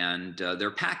 and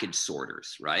they're package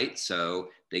sorters, right? So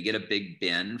they get a big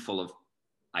bin full of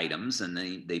items, and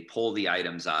they pull the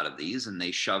items out of these and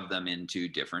they shove them into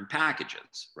different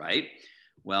packages, right?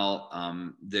 Well,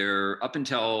 up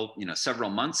until several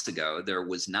months ago, there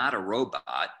was not a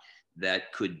robot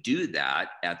that could do that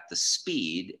at the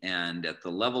speed and at the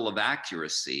level of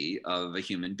accuracy of a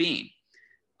human being.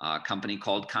 A company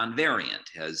called Convariant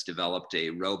has developed a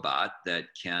robot that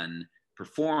can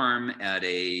perform at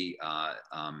its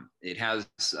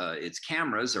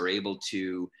cameras are able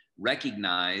to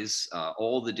recognize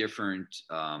all the different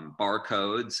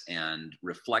barcodes and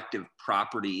reflective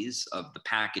properties of the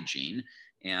packaging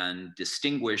and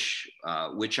distinguish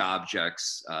which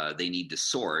objects they need to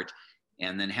sort,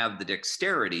 and then have the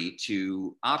dexterity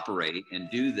to operate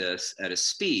and do this at a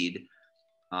speed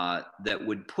that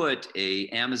would put an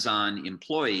Amazon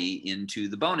employee into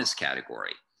the bonus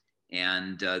category.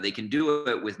 And they can do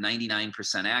it with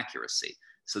 99% accuracy.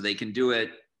 So they can do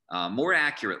it more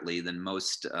accurately than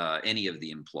most any of the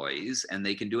employees, and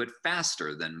they can do it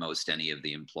faster than most any of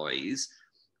the employees.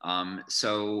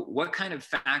 So what kind of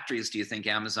factories do you think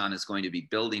Amazon is going to be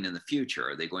building in the future?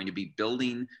 Are they going to be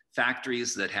building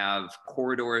factories that have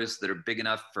corridors that are big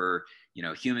enough for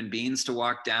human beings to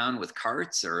walk down with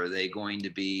carts, or are they going to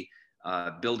be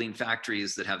building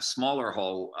factories that have smaller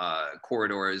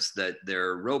corridors that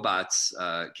their robots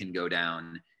can go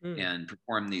down and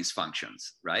perform these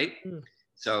functions, right?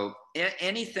 So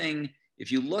anything,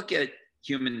 if you look at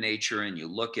human nature and you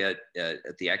look at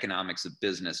the economics of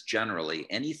business generally,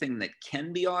 anything that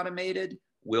can be automated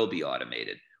will be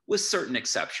automated, with certain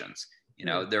exceptions.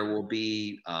 There will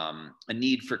be a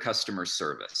need for customer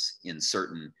service in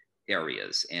certain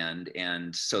areas,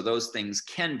 and so those things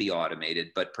can be automated,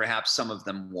 but perhaps some of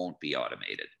them won't be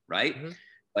automated, right?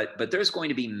 But there's going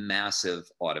to be massive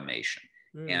automation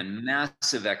and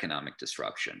massive economic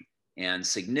disruption and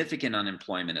significant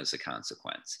unemployment as a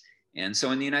consequence. And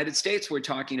so in the United States, we're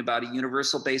talking about a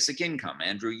universal basic income.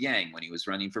 Andrew Yang, when he was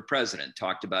running for president,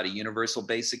 talked about a universal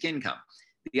basic income.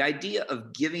 The idea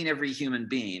of giving every human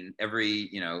being, every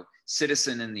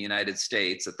citizen in the United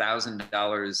States,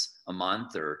 $1,000 a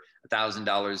month or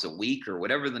 $1,000 a week or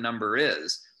whatever the number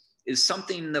is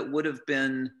something that would have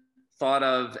been thought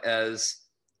of as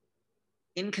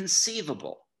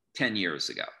inconceivable 10 years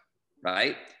ago,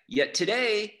 right? Yet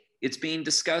today, it's being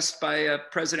discussed by a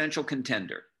presidential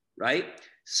contender, right?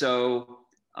 So,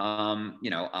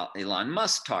 Elon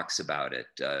Musk talks about it,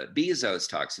 Bezos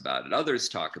talks about it, others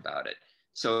talk about it.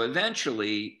 So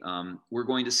eventually, we're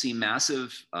going to see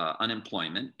massive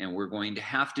unemployment, and we're going to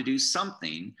have to do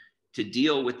something to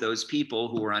deal with those people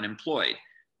who are unemployed.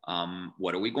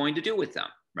 What are we going to do with them,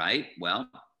 right? Well,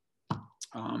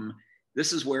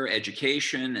 this is where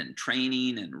education and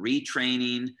training and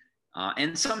retraining,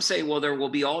 and some say, well, there will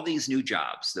be all these new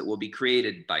jobs that will be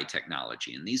created by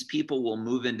technology, and these people will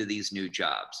move into these new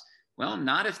jobs. Well,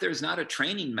 not if there's not a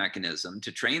training mechanism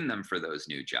to train them for those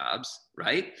new jobs,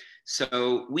 right?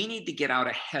 So we need to get out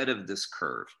ahead of this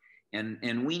curve,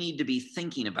 and we need to be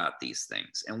thinking about these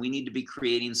things, and we need to be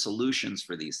creating solutions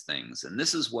for these things. And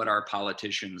this is what our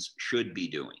politicians should be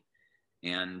doing.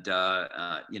 And,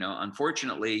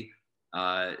 unfortunately,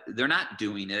 they're not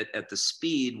doing it at the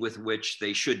speed with which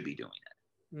they should be doing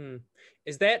it.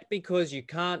 Is that because you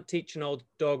can't teach an old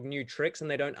dog new tricks and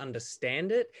they don't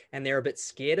understand it and they're a bit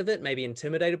scared of it, maybe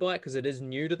intimidated by it because it is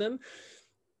new to them?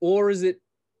 Or is it,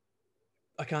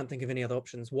 I can't think of any other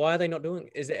options. Why are they not doing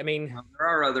it? Well, there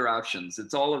are other options.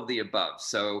 It's all of the above.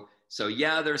 So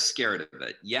yeah, they're scared of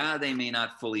it. Yeah, they may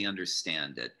not fully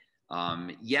understand it.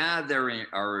 Yeah, there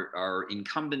are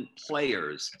incumbent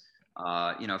players.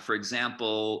 For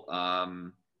example,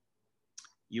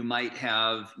 you might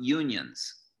have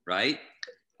unions, right?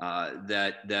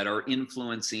 That are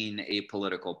influencing a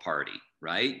political party,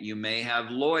 right? You may have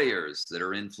lawyers that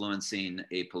are influencing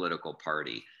a political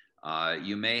party.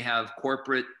 You may have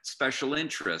corporate special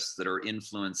interests that are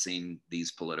influencing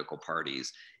these political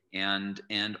parties, and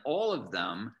all of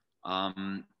them,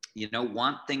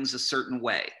 want things a certain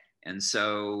way. And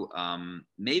so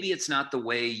maybe it's not the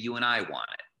way you and I want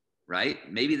it, right?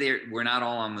 Maybe we're not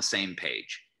all on the same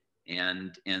page,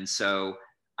 and so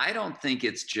I don't think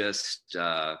it's just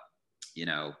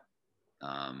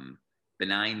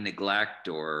benign neglect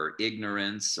or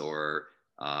ignorance or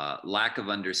lack of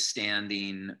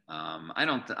understanding. I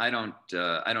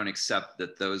don't accept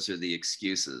that those are the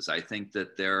excuses. I think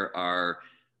that there are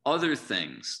other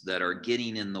things that are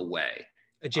getting in the way.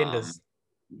 Agendas.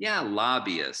 Yeah,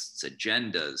 lobbyists,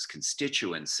 agendas,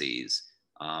 constituencies,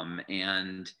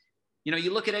 and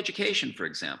you look at education, for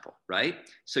example, right?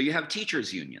 So you have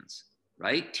teachers unions,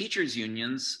 right? Teachers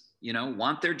unions,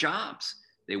 want their jobs.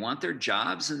 They want their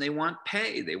jobs and they want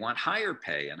pay. They want higher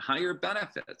pay and higher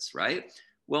benefits, right?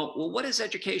 Well, what is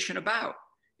education about?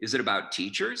 Is it about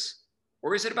teachers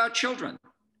or is it about children,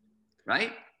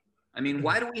 right? I mean,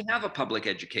 why do we have a public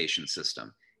education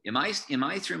system? Am I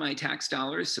through my tax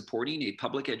dollars supporting a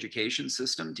public education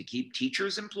system to keep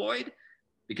teachers employed?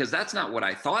 Because that's not what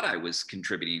I thought I was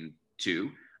contributing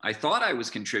to. I thought I was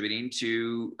contributing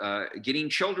to getting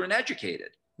children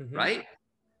educated, right?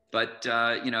 But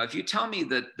if you tell me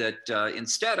that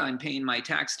instead I'm paying my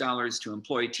tax dollars to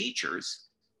employ teachers,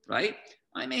 right?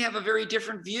 I may have a very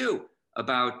different view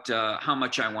about how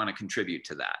much I want to contribute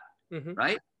to that,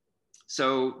 right?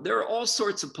 So there are all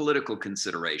sorts of political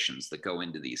considerations that go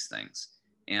into these things.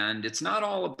 And it's not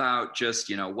all about just,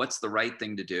 what's the right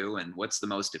thing to do and what's the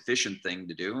most efficient thing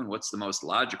to do and what's the most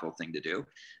logical thing to do.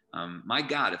 My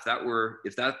God,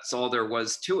 if that's all there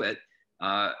was to it,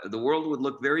 the world would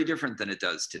look very different than it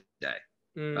does today,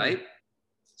 right?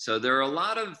 So there are a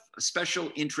lot of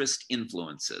special interest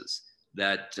influences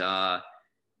that,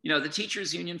 the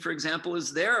teachers union, for example,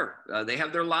 is there. They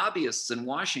have their lobbyists in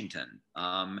Washington.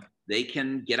 They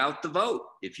can get out the vote.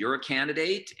 If you're a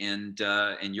candidate and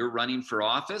you're running for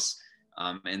office,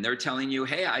 and they're telling you,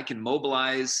 hey, I can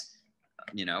mobilize,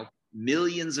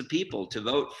 millions of people to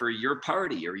vote for your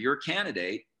party or your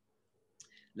candidate,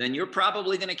 then you're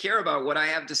probably going to care about what I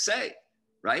have to say,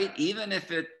 right? Even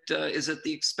if it is at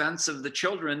the expense of the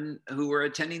children who are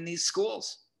attending these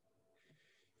schools.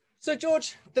 So,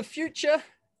 George, the future,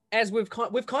 as we've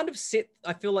kind of set,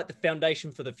 I feel like, the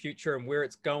foundation for the future and where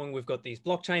it's going. We've got these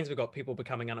blockchains, we've got people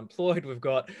becoming unemployed, we've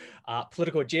got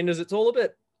political agendas. It's all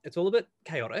a bit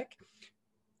chaotic.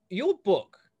 Your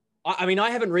book, I mean, I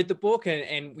haven't read the book,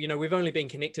 and we've only been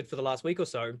connected for the last week or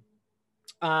so.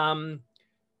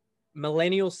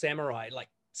 Millennial Samurai, like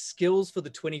skills for the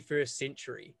 21st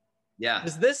century. Yeah.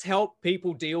 Does this help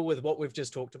people deal with what we've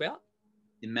just talked about?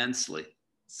 Immensely.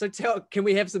 So can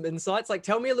we have some insights? Like,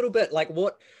 tell me a little bit, like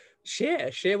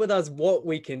share with us what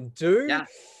we can do. Yeah.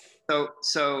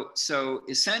 So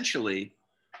essentially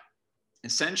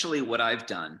what I've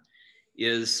done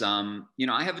is, I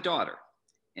have a daughter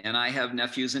and I have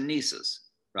nephews and nieces,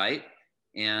 right?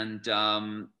 And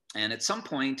at some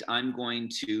point I'm going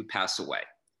to pass away.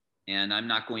 And I'm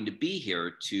not going to be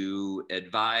here to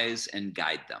advise and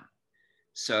guide them.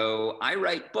 So I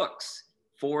write books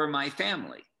for my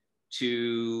family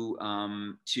to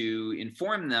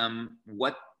inform them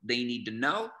what they need to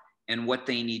know and what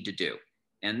they need to do.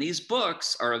 And these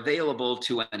books are available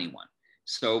to anyone.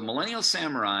 So Millennial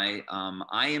Samurai,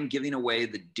 I am giving away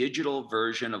the digital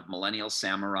version of Millennial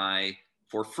Samurai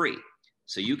for free.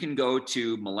 So you can go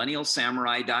to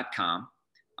millennialsamurai.com.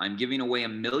 I'm giving away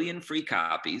 1 million free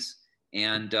copies,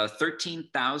 and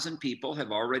 13,000 people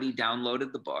have already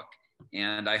downloaded the book.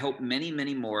 And I hope many,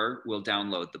 many more will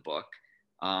download the book.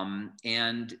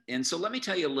 And so let me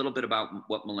tell you a little bit about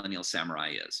what Millennial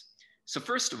Samurai is. So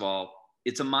first of all,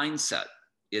 it's a mindset.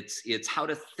 It's how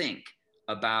to think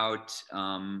about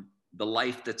the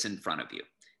life that's in front of you,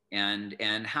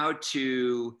 and how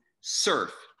to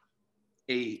surf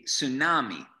a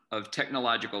tsunami of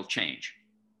technological change,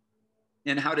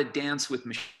 and how to dance with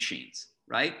machines,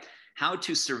 right? How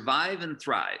to survive and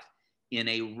thrive in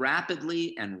a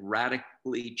rapidly and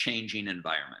radically changing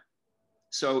environment.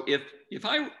 So if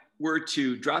I were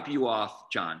to drop you off,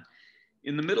 John,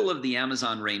 in the middle of the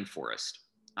Amazon rainforest,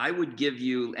 I would give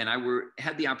you, and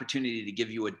had the opportunity to give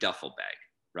you a duffel bag,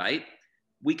 right?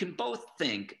 We can both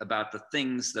think about the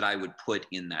things that I would put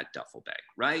in that duffel bag,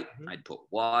 right? Mm-hmm. I'd put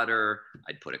water,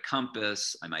 I'd put a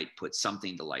compass, I might put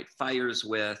something to light fires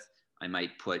with, I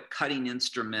might put cutting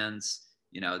instruments.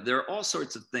 There are all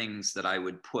sorts of things that I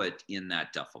would put in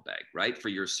that duffel bag, right, for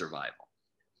your survival.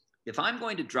 If I'm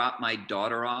going to drop my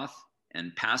daughter off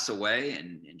and pass away,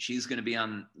 and she's going to be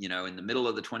on, in the middle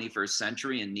of the 21st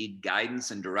century and need guidance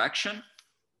and direction,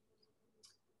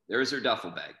 There's her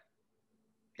duffel bag.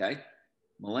 Okay.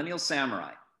 Millennial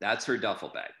Samurai, that's her duffel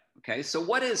bag. Okay. So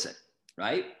what is it?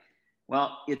 Right.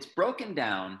 Well, it's broken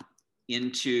down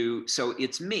into, so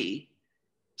it's me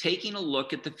taking a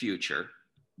look at the future,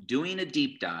 doing a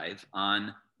deep dive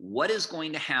on what is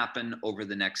going to happen over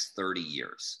the next 30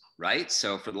 years, right?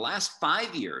 So for the last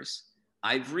 5 years,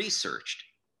 I've researched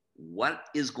what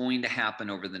is going to happen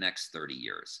over the next 30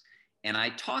 years. And I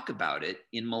talk about it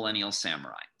in Millennial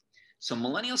Samurai. So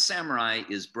Millennial Samurai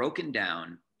is broken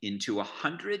down into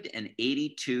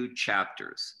 182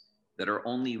 chapters that are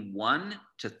only 1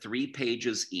 to 3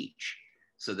 pages each.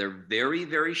 So they're very,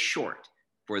 very short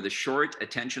for the short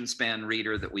attention span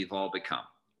reader that we've all become,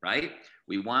 right?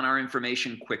 We want our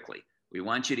information quickly. We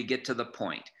want you to get to the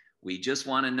point. We just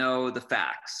want to know the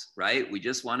facts, right? We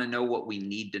just want to know what we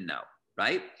need to know,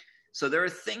 right? So there are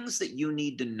things that you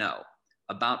need to know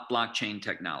about blockchain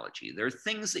technology. There are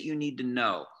things that you need to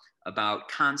know about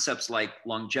concepts like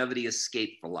longevity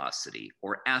escape velocity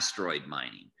or asteroid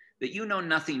mining that you know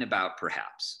nothing about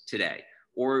perhaps today,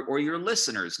 or your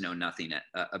listeners know nothing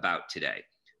about today.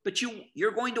 But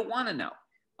you're going to want to know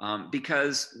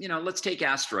because, you know, let's take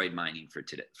asteroid mining for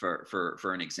today,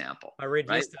 for an example. I read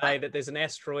right? yesterday that there's an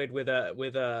asteroid with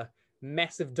a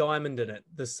massive diamond in it.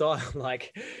 The size,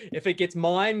 like, if it gets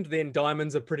mined, then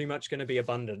diamonds are pretty much going to be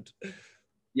abundant.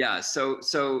 Yeah.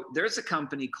 So there's a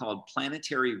company called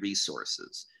Planetary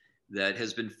Resources that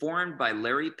has been formed by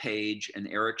Larry Page and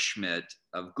Eric Schmidt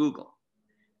of Google.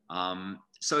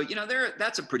 So, you know,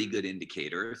 that's a pretty good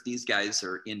indicator if these guys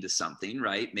are into something,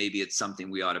 right? Maybe it's something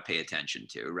we ought to pay attention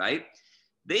to, right?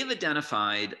 They've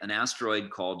identified an asteroid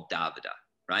called Davida,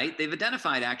 right? They've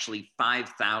identified actually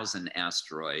 5,000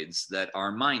 asteroids that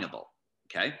are mineable,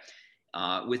 okay,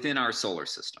 within our solar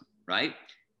system, right?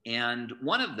 And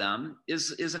one of them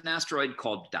is an asteroid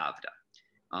called Davida.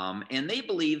 And they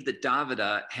believe that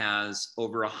Davida has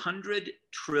over $100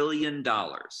 trillion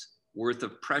worth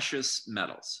of precious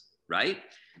metals, right?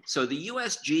 So the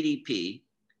US GDP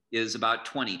is about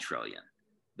 20 trillion.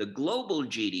 The global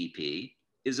GDP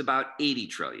is about 80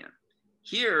 trillion.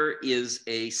 Here is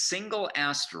a single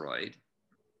asteroid,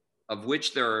 of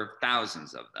which there are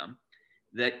thousands of them,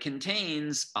 that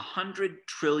contains $100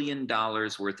 trillion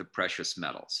worth of precious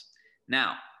metals.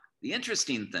 Now, the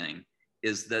interesting thing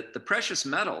is that the precious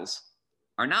metals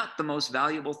are not the most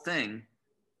valuable thing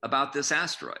about this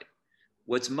asteroid.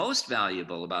 What's most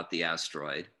valuable about the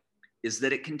asteroid is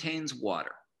that it contains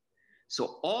water.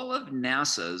 So all of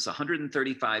NASA's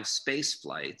 135 space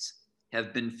flights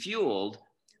have been fueled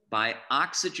by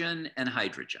oxygen and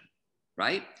hydrogen,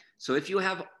 right? So if you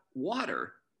have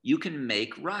water, you can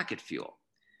make rocket fuel.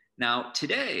 Now,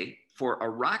 today, for a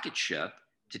rocket ship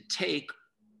to take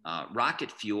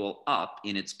rocket fuel up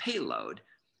in its payload,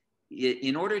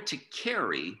 in order to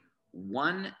carry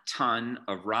 1 ton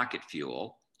of rocket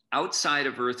fuel outside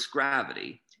of Earth's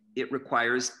gravity, it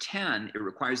requires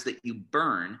that you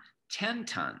burn 10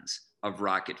 tons of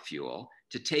rocket fuel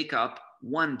to take up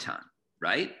 1 ton,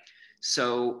 right?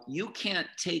 So you can't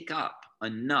take up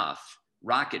enough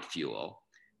rocket fuel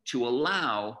to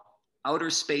allow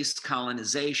outer space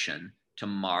colonization to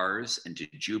Mars and to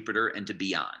Jupiter and to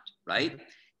beyond, right?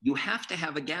 You have to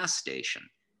have a gas station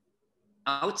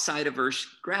outside of Earth's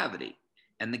gravity.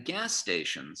 And the gas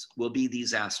stations will be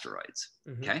these asteroids,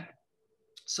 okay?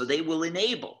 So they will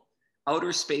enable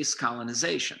outer space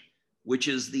colonization, which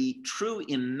is the true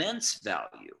immense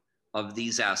value of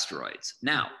these asteroids.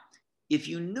 Now, if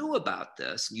you knew about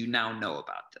this, you now know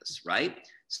about this, right?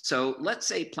 So let's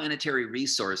say Planetary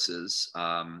Resources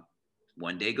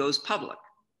one day goes public,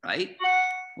 right?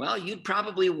 Well, you'd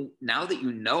probably, now that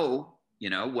you know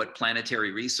what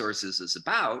Planetary Resources is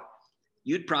about,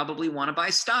 you'd probably want to buy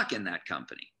stock in that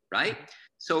company, right?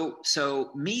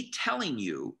 So me telling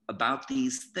you about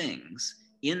these things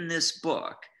in this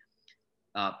book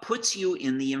puts you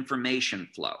in the information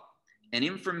flow, and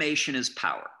information is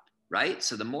power, right?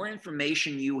 So the more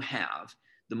information you have,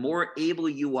 the more able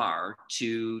you are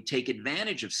to take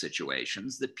advantage of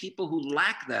situations that people who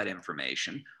lack that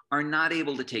information are not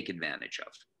able to take advantage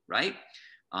of, right?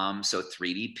 So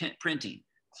 3D printing,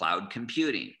 cloud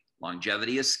computing,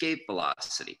 longevity escape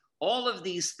velocity, all of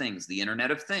these things, the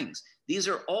Internet of Things, these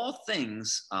are all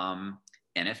things,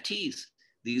 NFTs,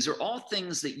 these are all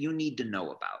things that you need to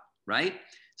know about, right?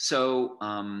 So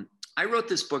I wrote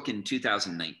this book in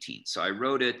 2019. So I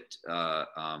wrote it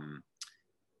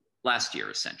last year,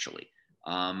 essentially.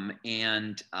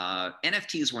 And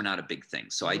NFTs were not a big thing.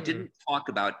 So I didn't talk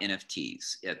about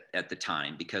NFTs at the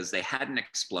time because they hadn't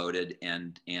exploded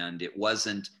and it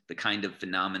wasn't the kind of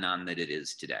phenomenon that it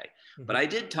is today. But I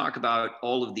did talk about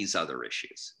all of these other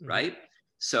issues, right?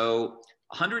 So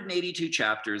 182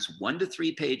 chapters, 1 to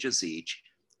 3 pages each.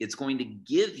 It's going to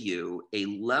give you a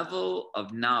level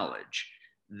of knowledge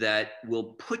that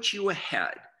will put you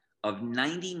ahead of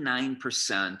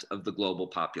 99% of the global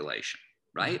population,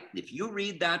 right? If you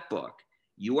read that book,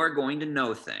 you are going to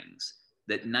know things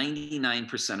that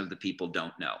 99% of the people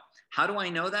don't know. How do I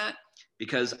know that?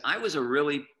 Because I was a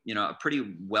really, a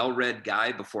pretty well-read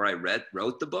guy before I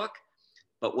wrote the book.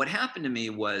 But what happened to me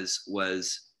was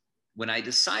when I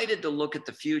decided to look at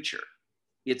the future,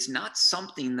 it's not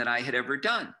something that I had ever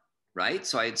done, right?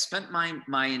 So I had spent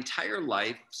my entire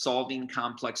life solving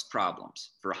complex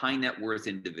problems for high net worth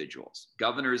individuals,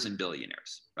 governors and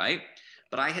billionaires, right?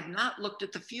 But I had not looked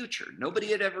at the future.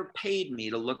 Nobody had ever paid me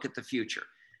to look at the future.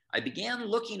 I began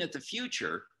looking at the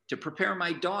future to prepare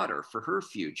my daughter for her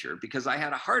future because I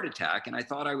had a heart attack and I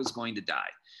thought I was going to die.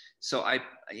 So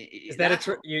Is that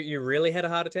you really had a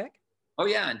heart attack? Oh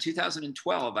yeah, in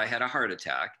 2012, I had a heart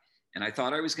attack and I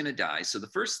thought I was going to die. So the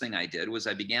first thing I did was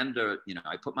I began to,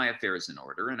 I put my affairs in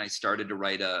order and I started to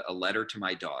write a letter to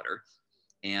my daughter.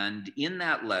 And in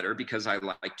that letter, because I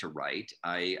like to write,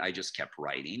 I just kept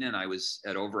writing and I was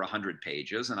at over 100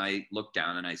 pages and I looked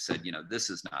down and I said, this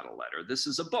is not a letter, this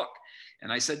is a book.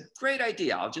 And I said, great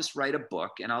idea. I'll just write a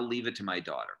book and I'll leave it to my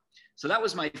daughter. So that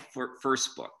was my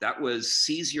first book. That was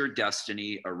Seize Your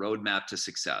Destiny, A Roadmap to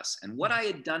Success. And what I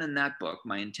had done in that book,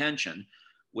 my intention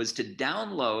was to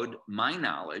download my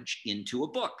knowledge into a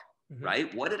book,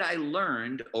 right? What had I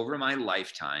learned over my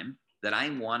lifetime that I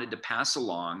wanted to pass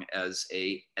along as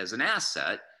an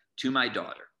asset to my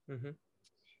daughter?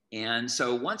 And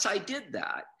so once I did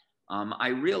that, I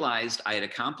realized I had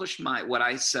accomplished what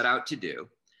I set out to do.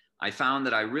 I found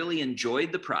that I really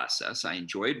enjoyed the process. I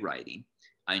enjoyed writing.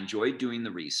 I enjoyed doing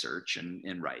the research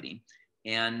and writing.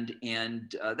 And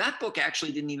that book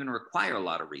actually didn't even require a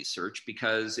lot of research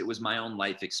because it was my own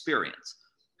life experience.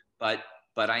 But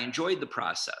I enjoyed the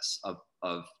process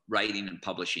of writing and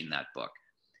publishing that book.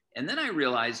 And then I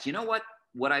realized,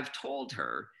 what I've told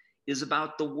her is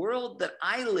about the world that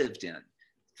I lived in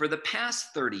for the past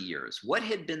 30 years. What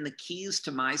had been the keys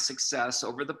to my success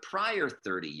over the prior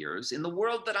 30 years in the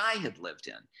world that I had lived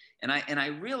in? And I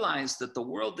realized that the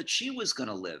world that she was going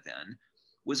to live in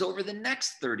was over the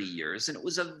next 30 years. And it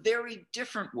was a very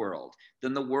different world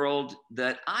than the world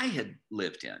that I had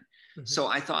lived in. So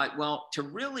I thought, well, to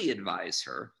really advise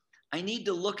her, I need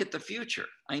to look at the future.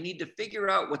 I need to figure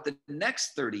out what the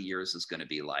next 30 years is going to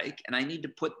be like. And I need to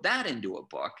put that into a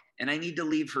book and I need to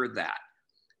leave her that.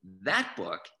 That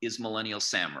book is Millennial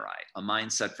Samurai, A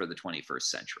Mindset for the 21st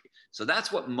Century. So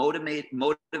that's what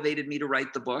motivated me to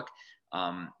write the book.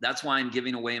 That's why I'm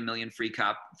giving away 1 million free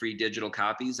digital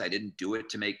copies. I didn't do it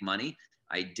to make money.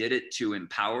 I did it to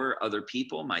empower other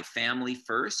people, my family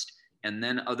first, and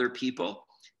then other people.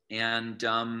 And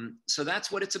so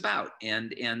that's what it's about.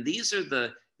 And these are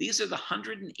the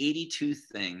 182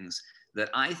 things that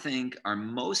I think are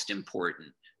most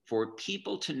important for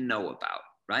people to know about,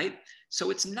 right? So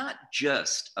it's not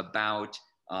just about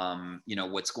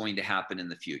what's going to happen in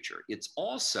the future. It's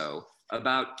also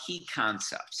about key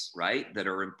concepts, right, that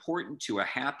are important to a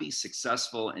happy,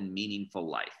 successful, and meaningful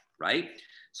life, right?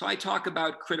 So I talk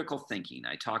about critical thinking.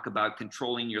 I talk about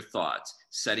controlling your thoughts,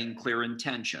 setting clear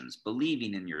intentions,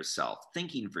 believing in yourself,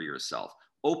 thinking for yourself,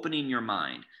 opening your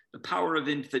mind, the power of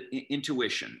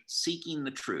intuition, seeking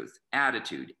the truth,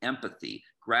 attitude, empathy,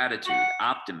 gratitude,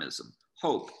 optimism,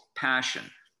 hope, passion.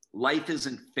 Life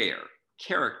isn't fair,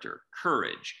 character,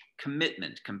 courage,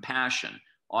 commitment, compassion,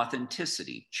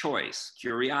 authenticity, choice,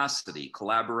 curiosity,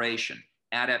 collaboration,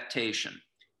 adaptation,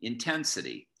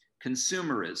 intensity,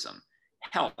 consumerism,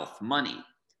 health, money,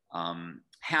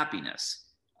 happiness,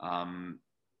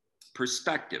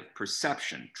 perspective,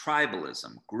 perception,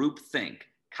 tribalism, groupthink,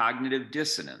 cognitive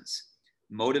dissonance,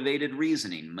 motivated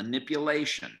reasoning,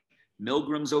 manipulation,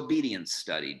 Milgram's obedience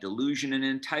study, delusion and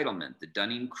entitlement, the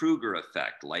Dunning-Kruger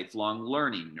effect, lifelong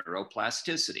learning,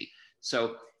 neuroplasticity.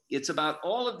 So it's about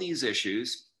all of these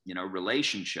issues,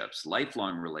 relationships,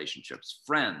 lifelong relationships,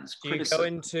 friends,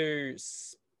 criticism.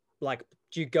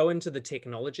 Do you go into the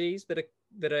technologies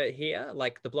that are here,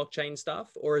 like the blockchain stuff,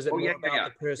 or is it more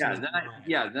about the person?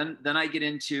 Then I get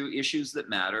into issues that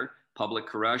matter: public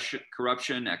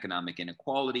corruption, economic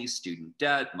inequality, student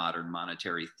debt, modern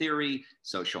monetary theory,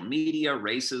 social media,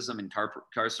 racism,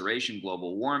 incarceration,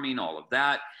 global warming, all of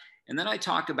that. And then I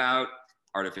talk about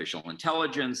artificial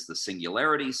intelligence, the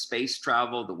singularity, space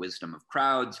travel, the wisdom of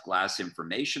crowds, glass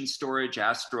information storage,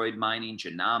 asteroid mining,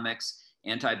 genomics,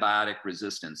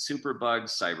 antibiotic-resistant superbugs,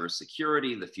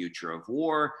 cybersecurity, the future of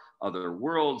war, other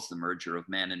worlds, the merger of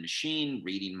man and machine,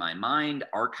 reading my mind,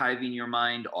 archiving your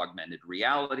mind, augmented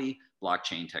reality,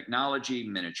 blockchain technology,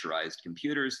 miniaturized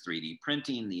computers, 3D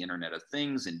printing, the Internet of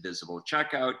Things, invisible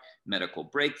checkout, medical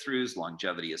breakthroughs,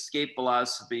 longevity escape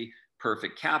philosophy,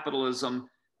 perfect capitalism,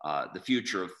 the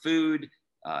future of food,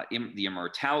 the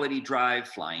immortality drive,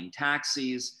 flying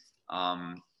taxis.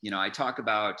 I talk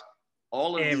about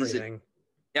all of Everything.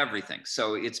 everything.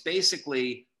 So it's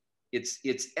basically,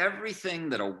 it's everything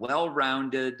that a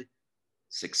well-rounded,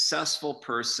 successful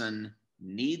person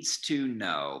needs to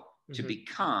know to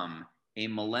become a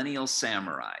millennial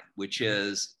samurai, which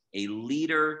is a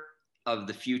leader of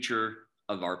the future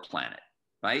of our planet,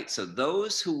 right? So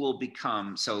those who will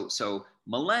become, so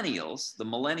millennials, the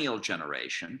millennial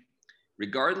generation,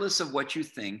 regardless of what you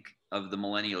think of the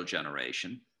millennial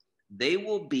generation, they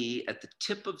will be at the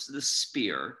tip of the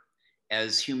spear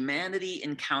as humanity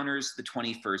encounters the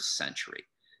 21st century.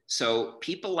 So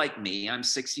people like me, I'm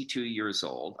 62 years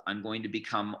old. I'm going to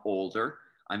become older.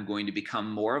 I'm going to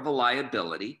become more of a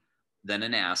liability than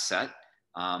an asset.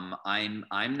 I'm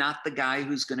not the guy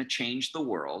who's going to change the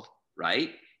world,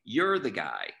 right? You're the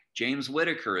guy. James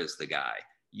Whitaker is the guy.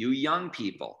 You young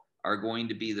people are going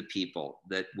to be the people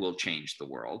that will change the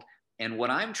world. And what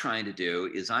I'm trying to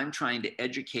do is I'm trying to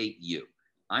educate you.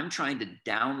 I'm trying to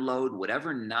download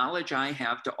whatever knowledge I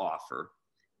have to offer.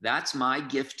 That's my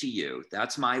gift to you.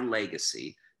 That's my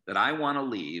legacy that I want to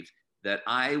leave, that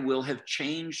I will have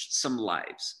changed some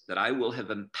lives, that I will have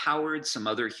empowered some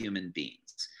other human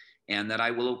beings, and that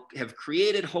I will have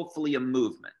created hopefully a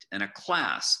movement and a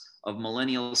class of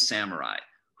millennial samurai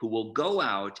who will go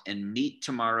out and meet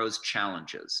tomorrow's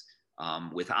challenges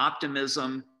with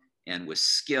optimism and with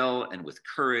skill and with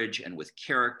courage and with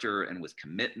character and with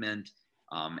commitment.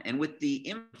 And with the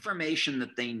information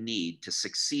that they need to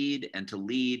succeed and to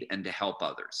lead and to help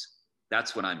others.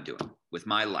 That's what I'm doing with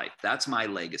my life. That's my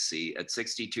legacy at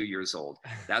 62 years old.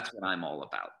 That's what I'm all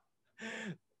about.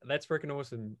 That's freaking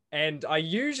awesome. And I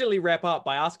usually wrap up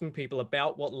by asking people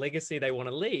about what legacy they want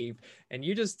to leave. And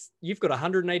you've got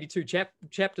 182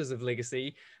 chapters of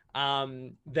legacy.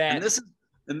 And this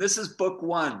is book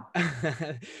one.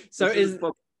 So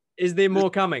is there more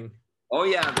coming? Oh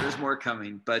yeah, there's more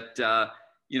coming. But I'm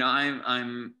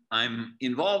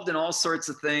involved in all sorts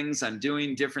of things. I'm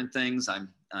doing different things. I've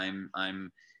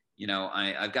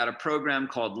got a program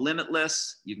called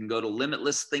Limitless. You can go to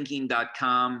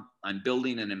limitlessthinking.com. I'm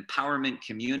building an empowerment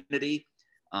community.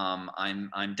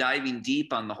 I'm diving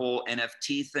deep on the whole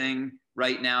NFT thing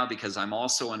right now because I'm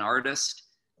also an artist.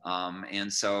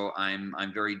 And so I'm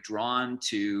very drawn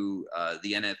to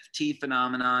the NFT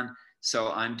phenomenon.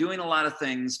 So I'm doing a lot of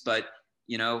things, but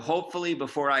hopefully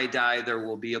before I die, there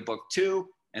will be a book 2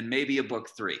 and maybe a book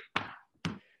 3.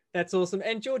 That's awesome.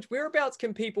 And George, whereabouts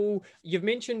can people, you've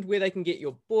mentioned where they can get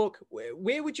your book.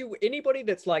 Where would you, anybody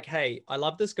that's like, hey, I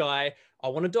love this guy, I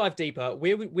want to dive deeper,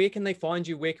 where can they find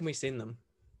you? Where can we send them?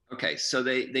 Okay. So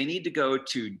they need to go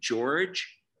to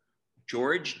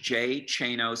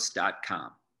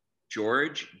georgejchanos.com,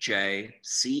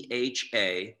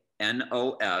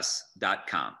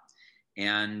 georgejchanos.com.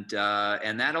 And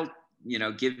that'll,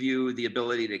 give you the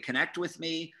ability to connect with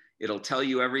me. It'll tell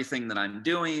you everything that I'm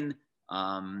doing.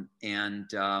 You'll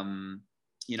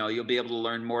be able to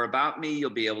learn more about me. You'll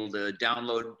be able to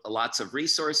download lots of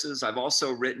resources. I've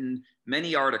also written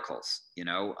many articles,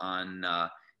 on,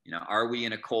 are we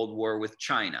in a Cold War with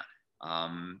China?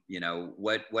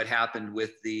 What happened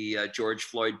with the George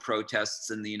Floyd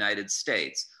protests in the United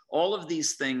States? All of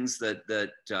these things that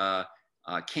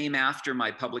came after my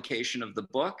publication of the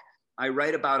book, I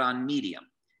write about on Medium.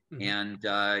 And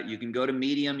you can go to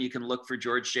Medium, you can look for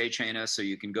George J. Chanos, or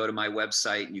you can go to my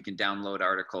website and you can download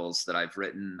articles that I've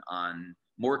written on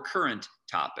more current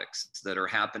topics that are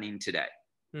happening today.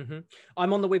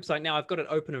 I'm on the website now. I've got it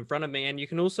open in front of me, and you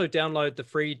can also download the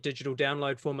free digital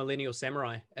download for Millennial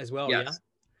Samurai as well. Yes.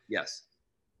 Yeah. Yes.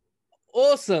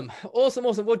 Awesome.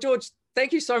 Well, George,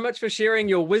 thank you so much for sharing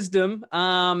your wisdom.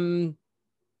 And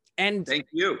thank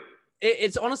you.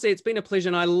 It's honestly, it's been a pleasure.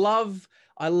 And I love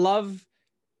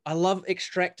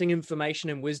extracting information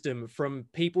and wisdom from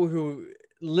people who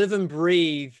live and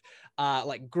breathe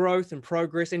like growth and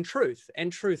progress and truth,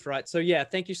 right? So yeah,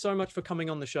 thank you so much for coming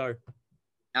on the show.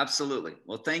 Absolutely.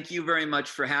 Well, thank you very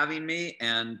much for having me.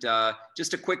 And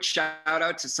just a quick shout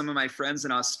out to some of my friends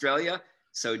in Australia.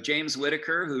 So James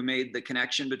Whitaker, who made the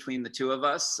connection between the two of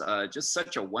us, just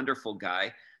such a wonderful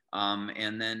guy.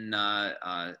 And then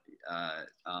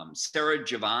Sarah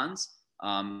Javans,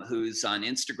 who's on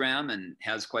Instagram and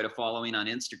has quite a following on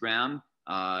Instagram,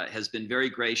 has been very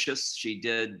gracious. She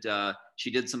did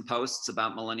some posts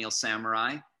about Millennial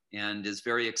Samurai and is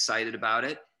very excited about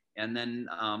it. And then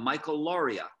Michael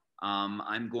Loria,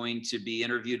 I'm going to be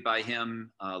interviewed by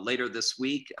him later this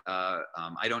week.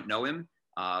 I don't know him,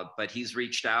 but he's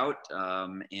reached out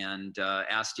and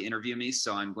asked to interview me.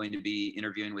 So I'm going to be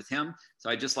interviewing with him. So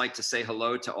I'd just like to say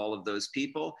hello to all of those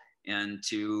people and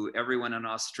to everyone in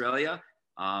Australia.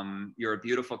 You're a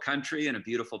beautiful country and a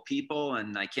beautiful people,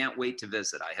 and I can't wait to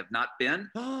visit. I have not been,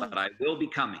 but I will be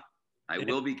coming. I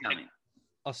will be coming.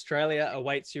 Australia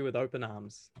awaits you with open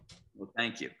arms. Well,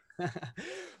 thank you.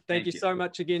 Thank you so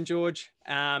much again, George.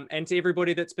 And to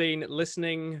everybody that's been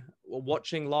listening or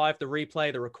watching live, the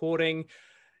replay, the recording,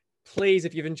 please,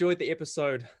 if you've enjoyed the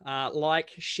episode,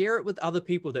 share it with other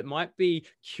people that might be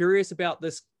curious about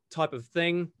this type of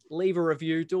thing. Leave a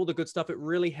review, do all the good stuff. It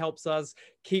really helps us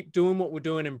keep doing what we're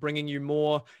doing and bringing you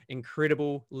more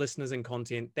incredible listeners and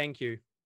content. Thank you.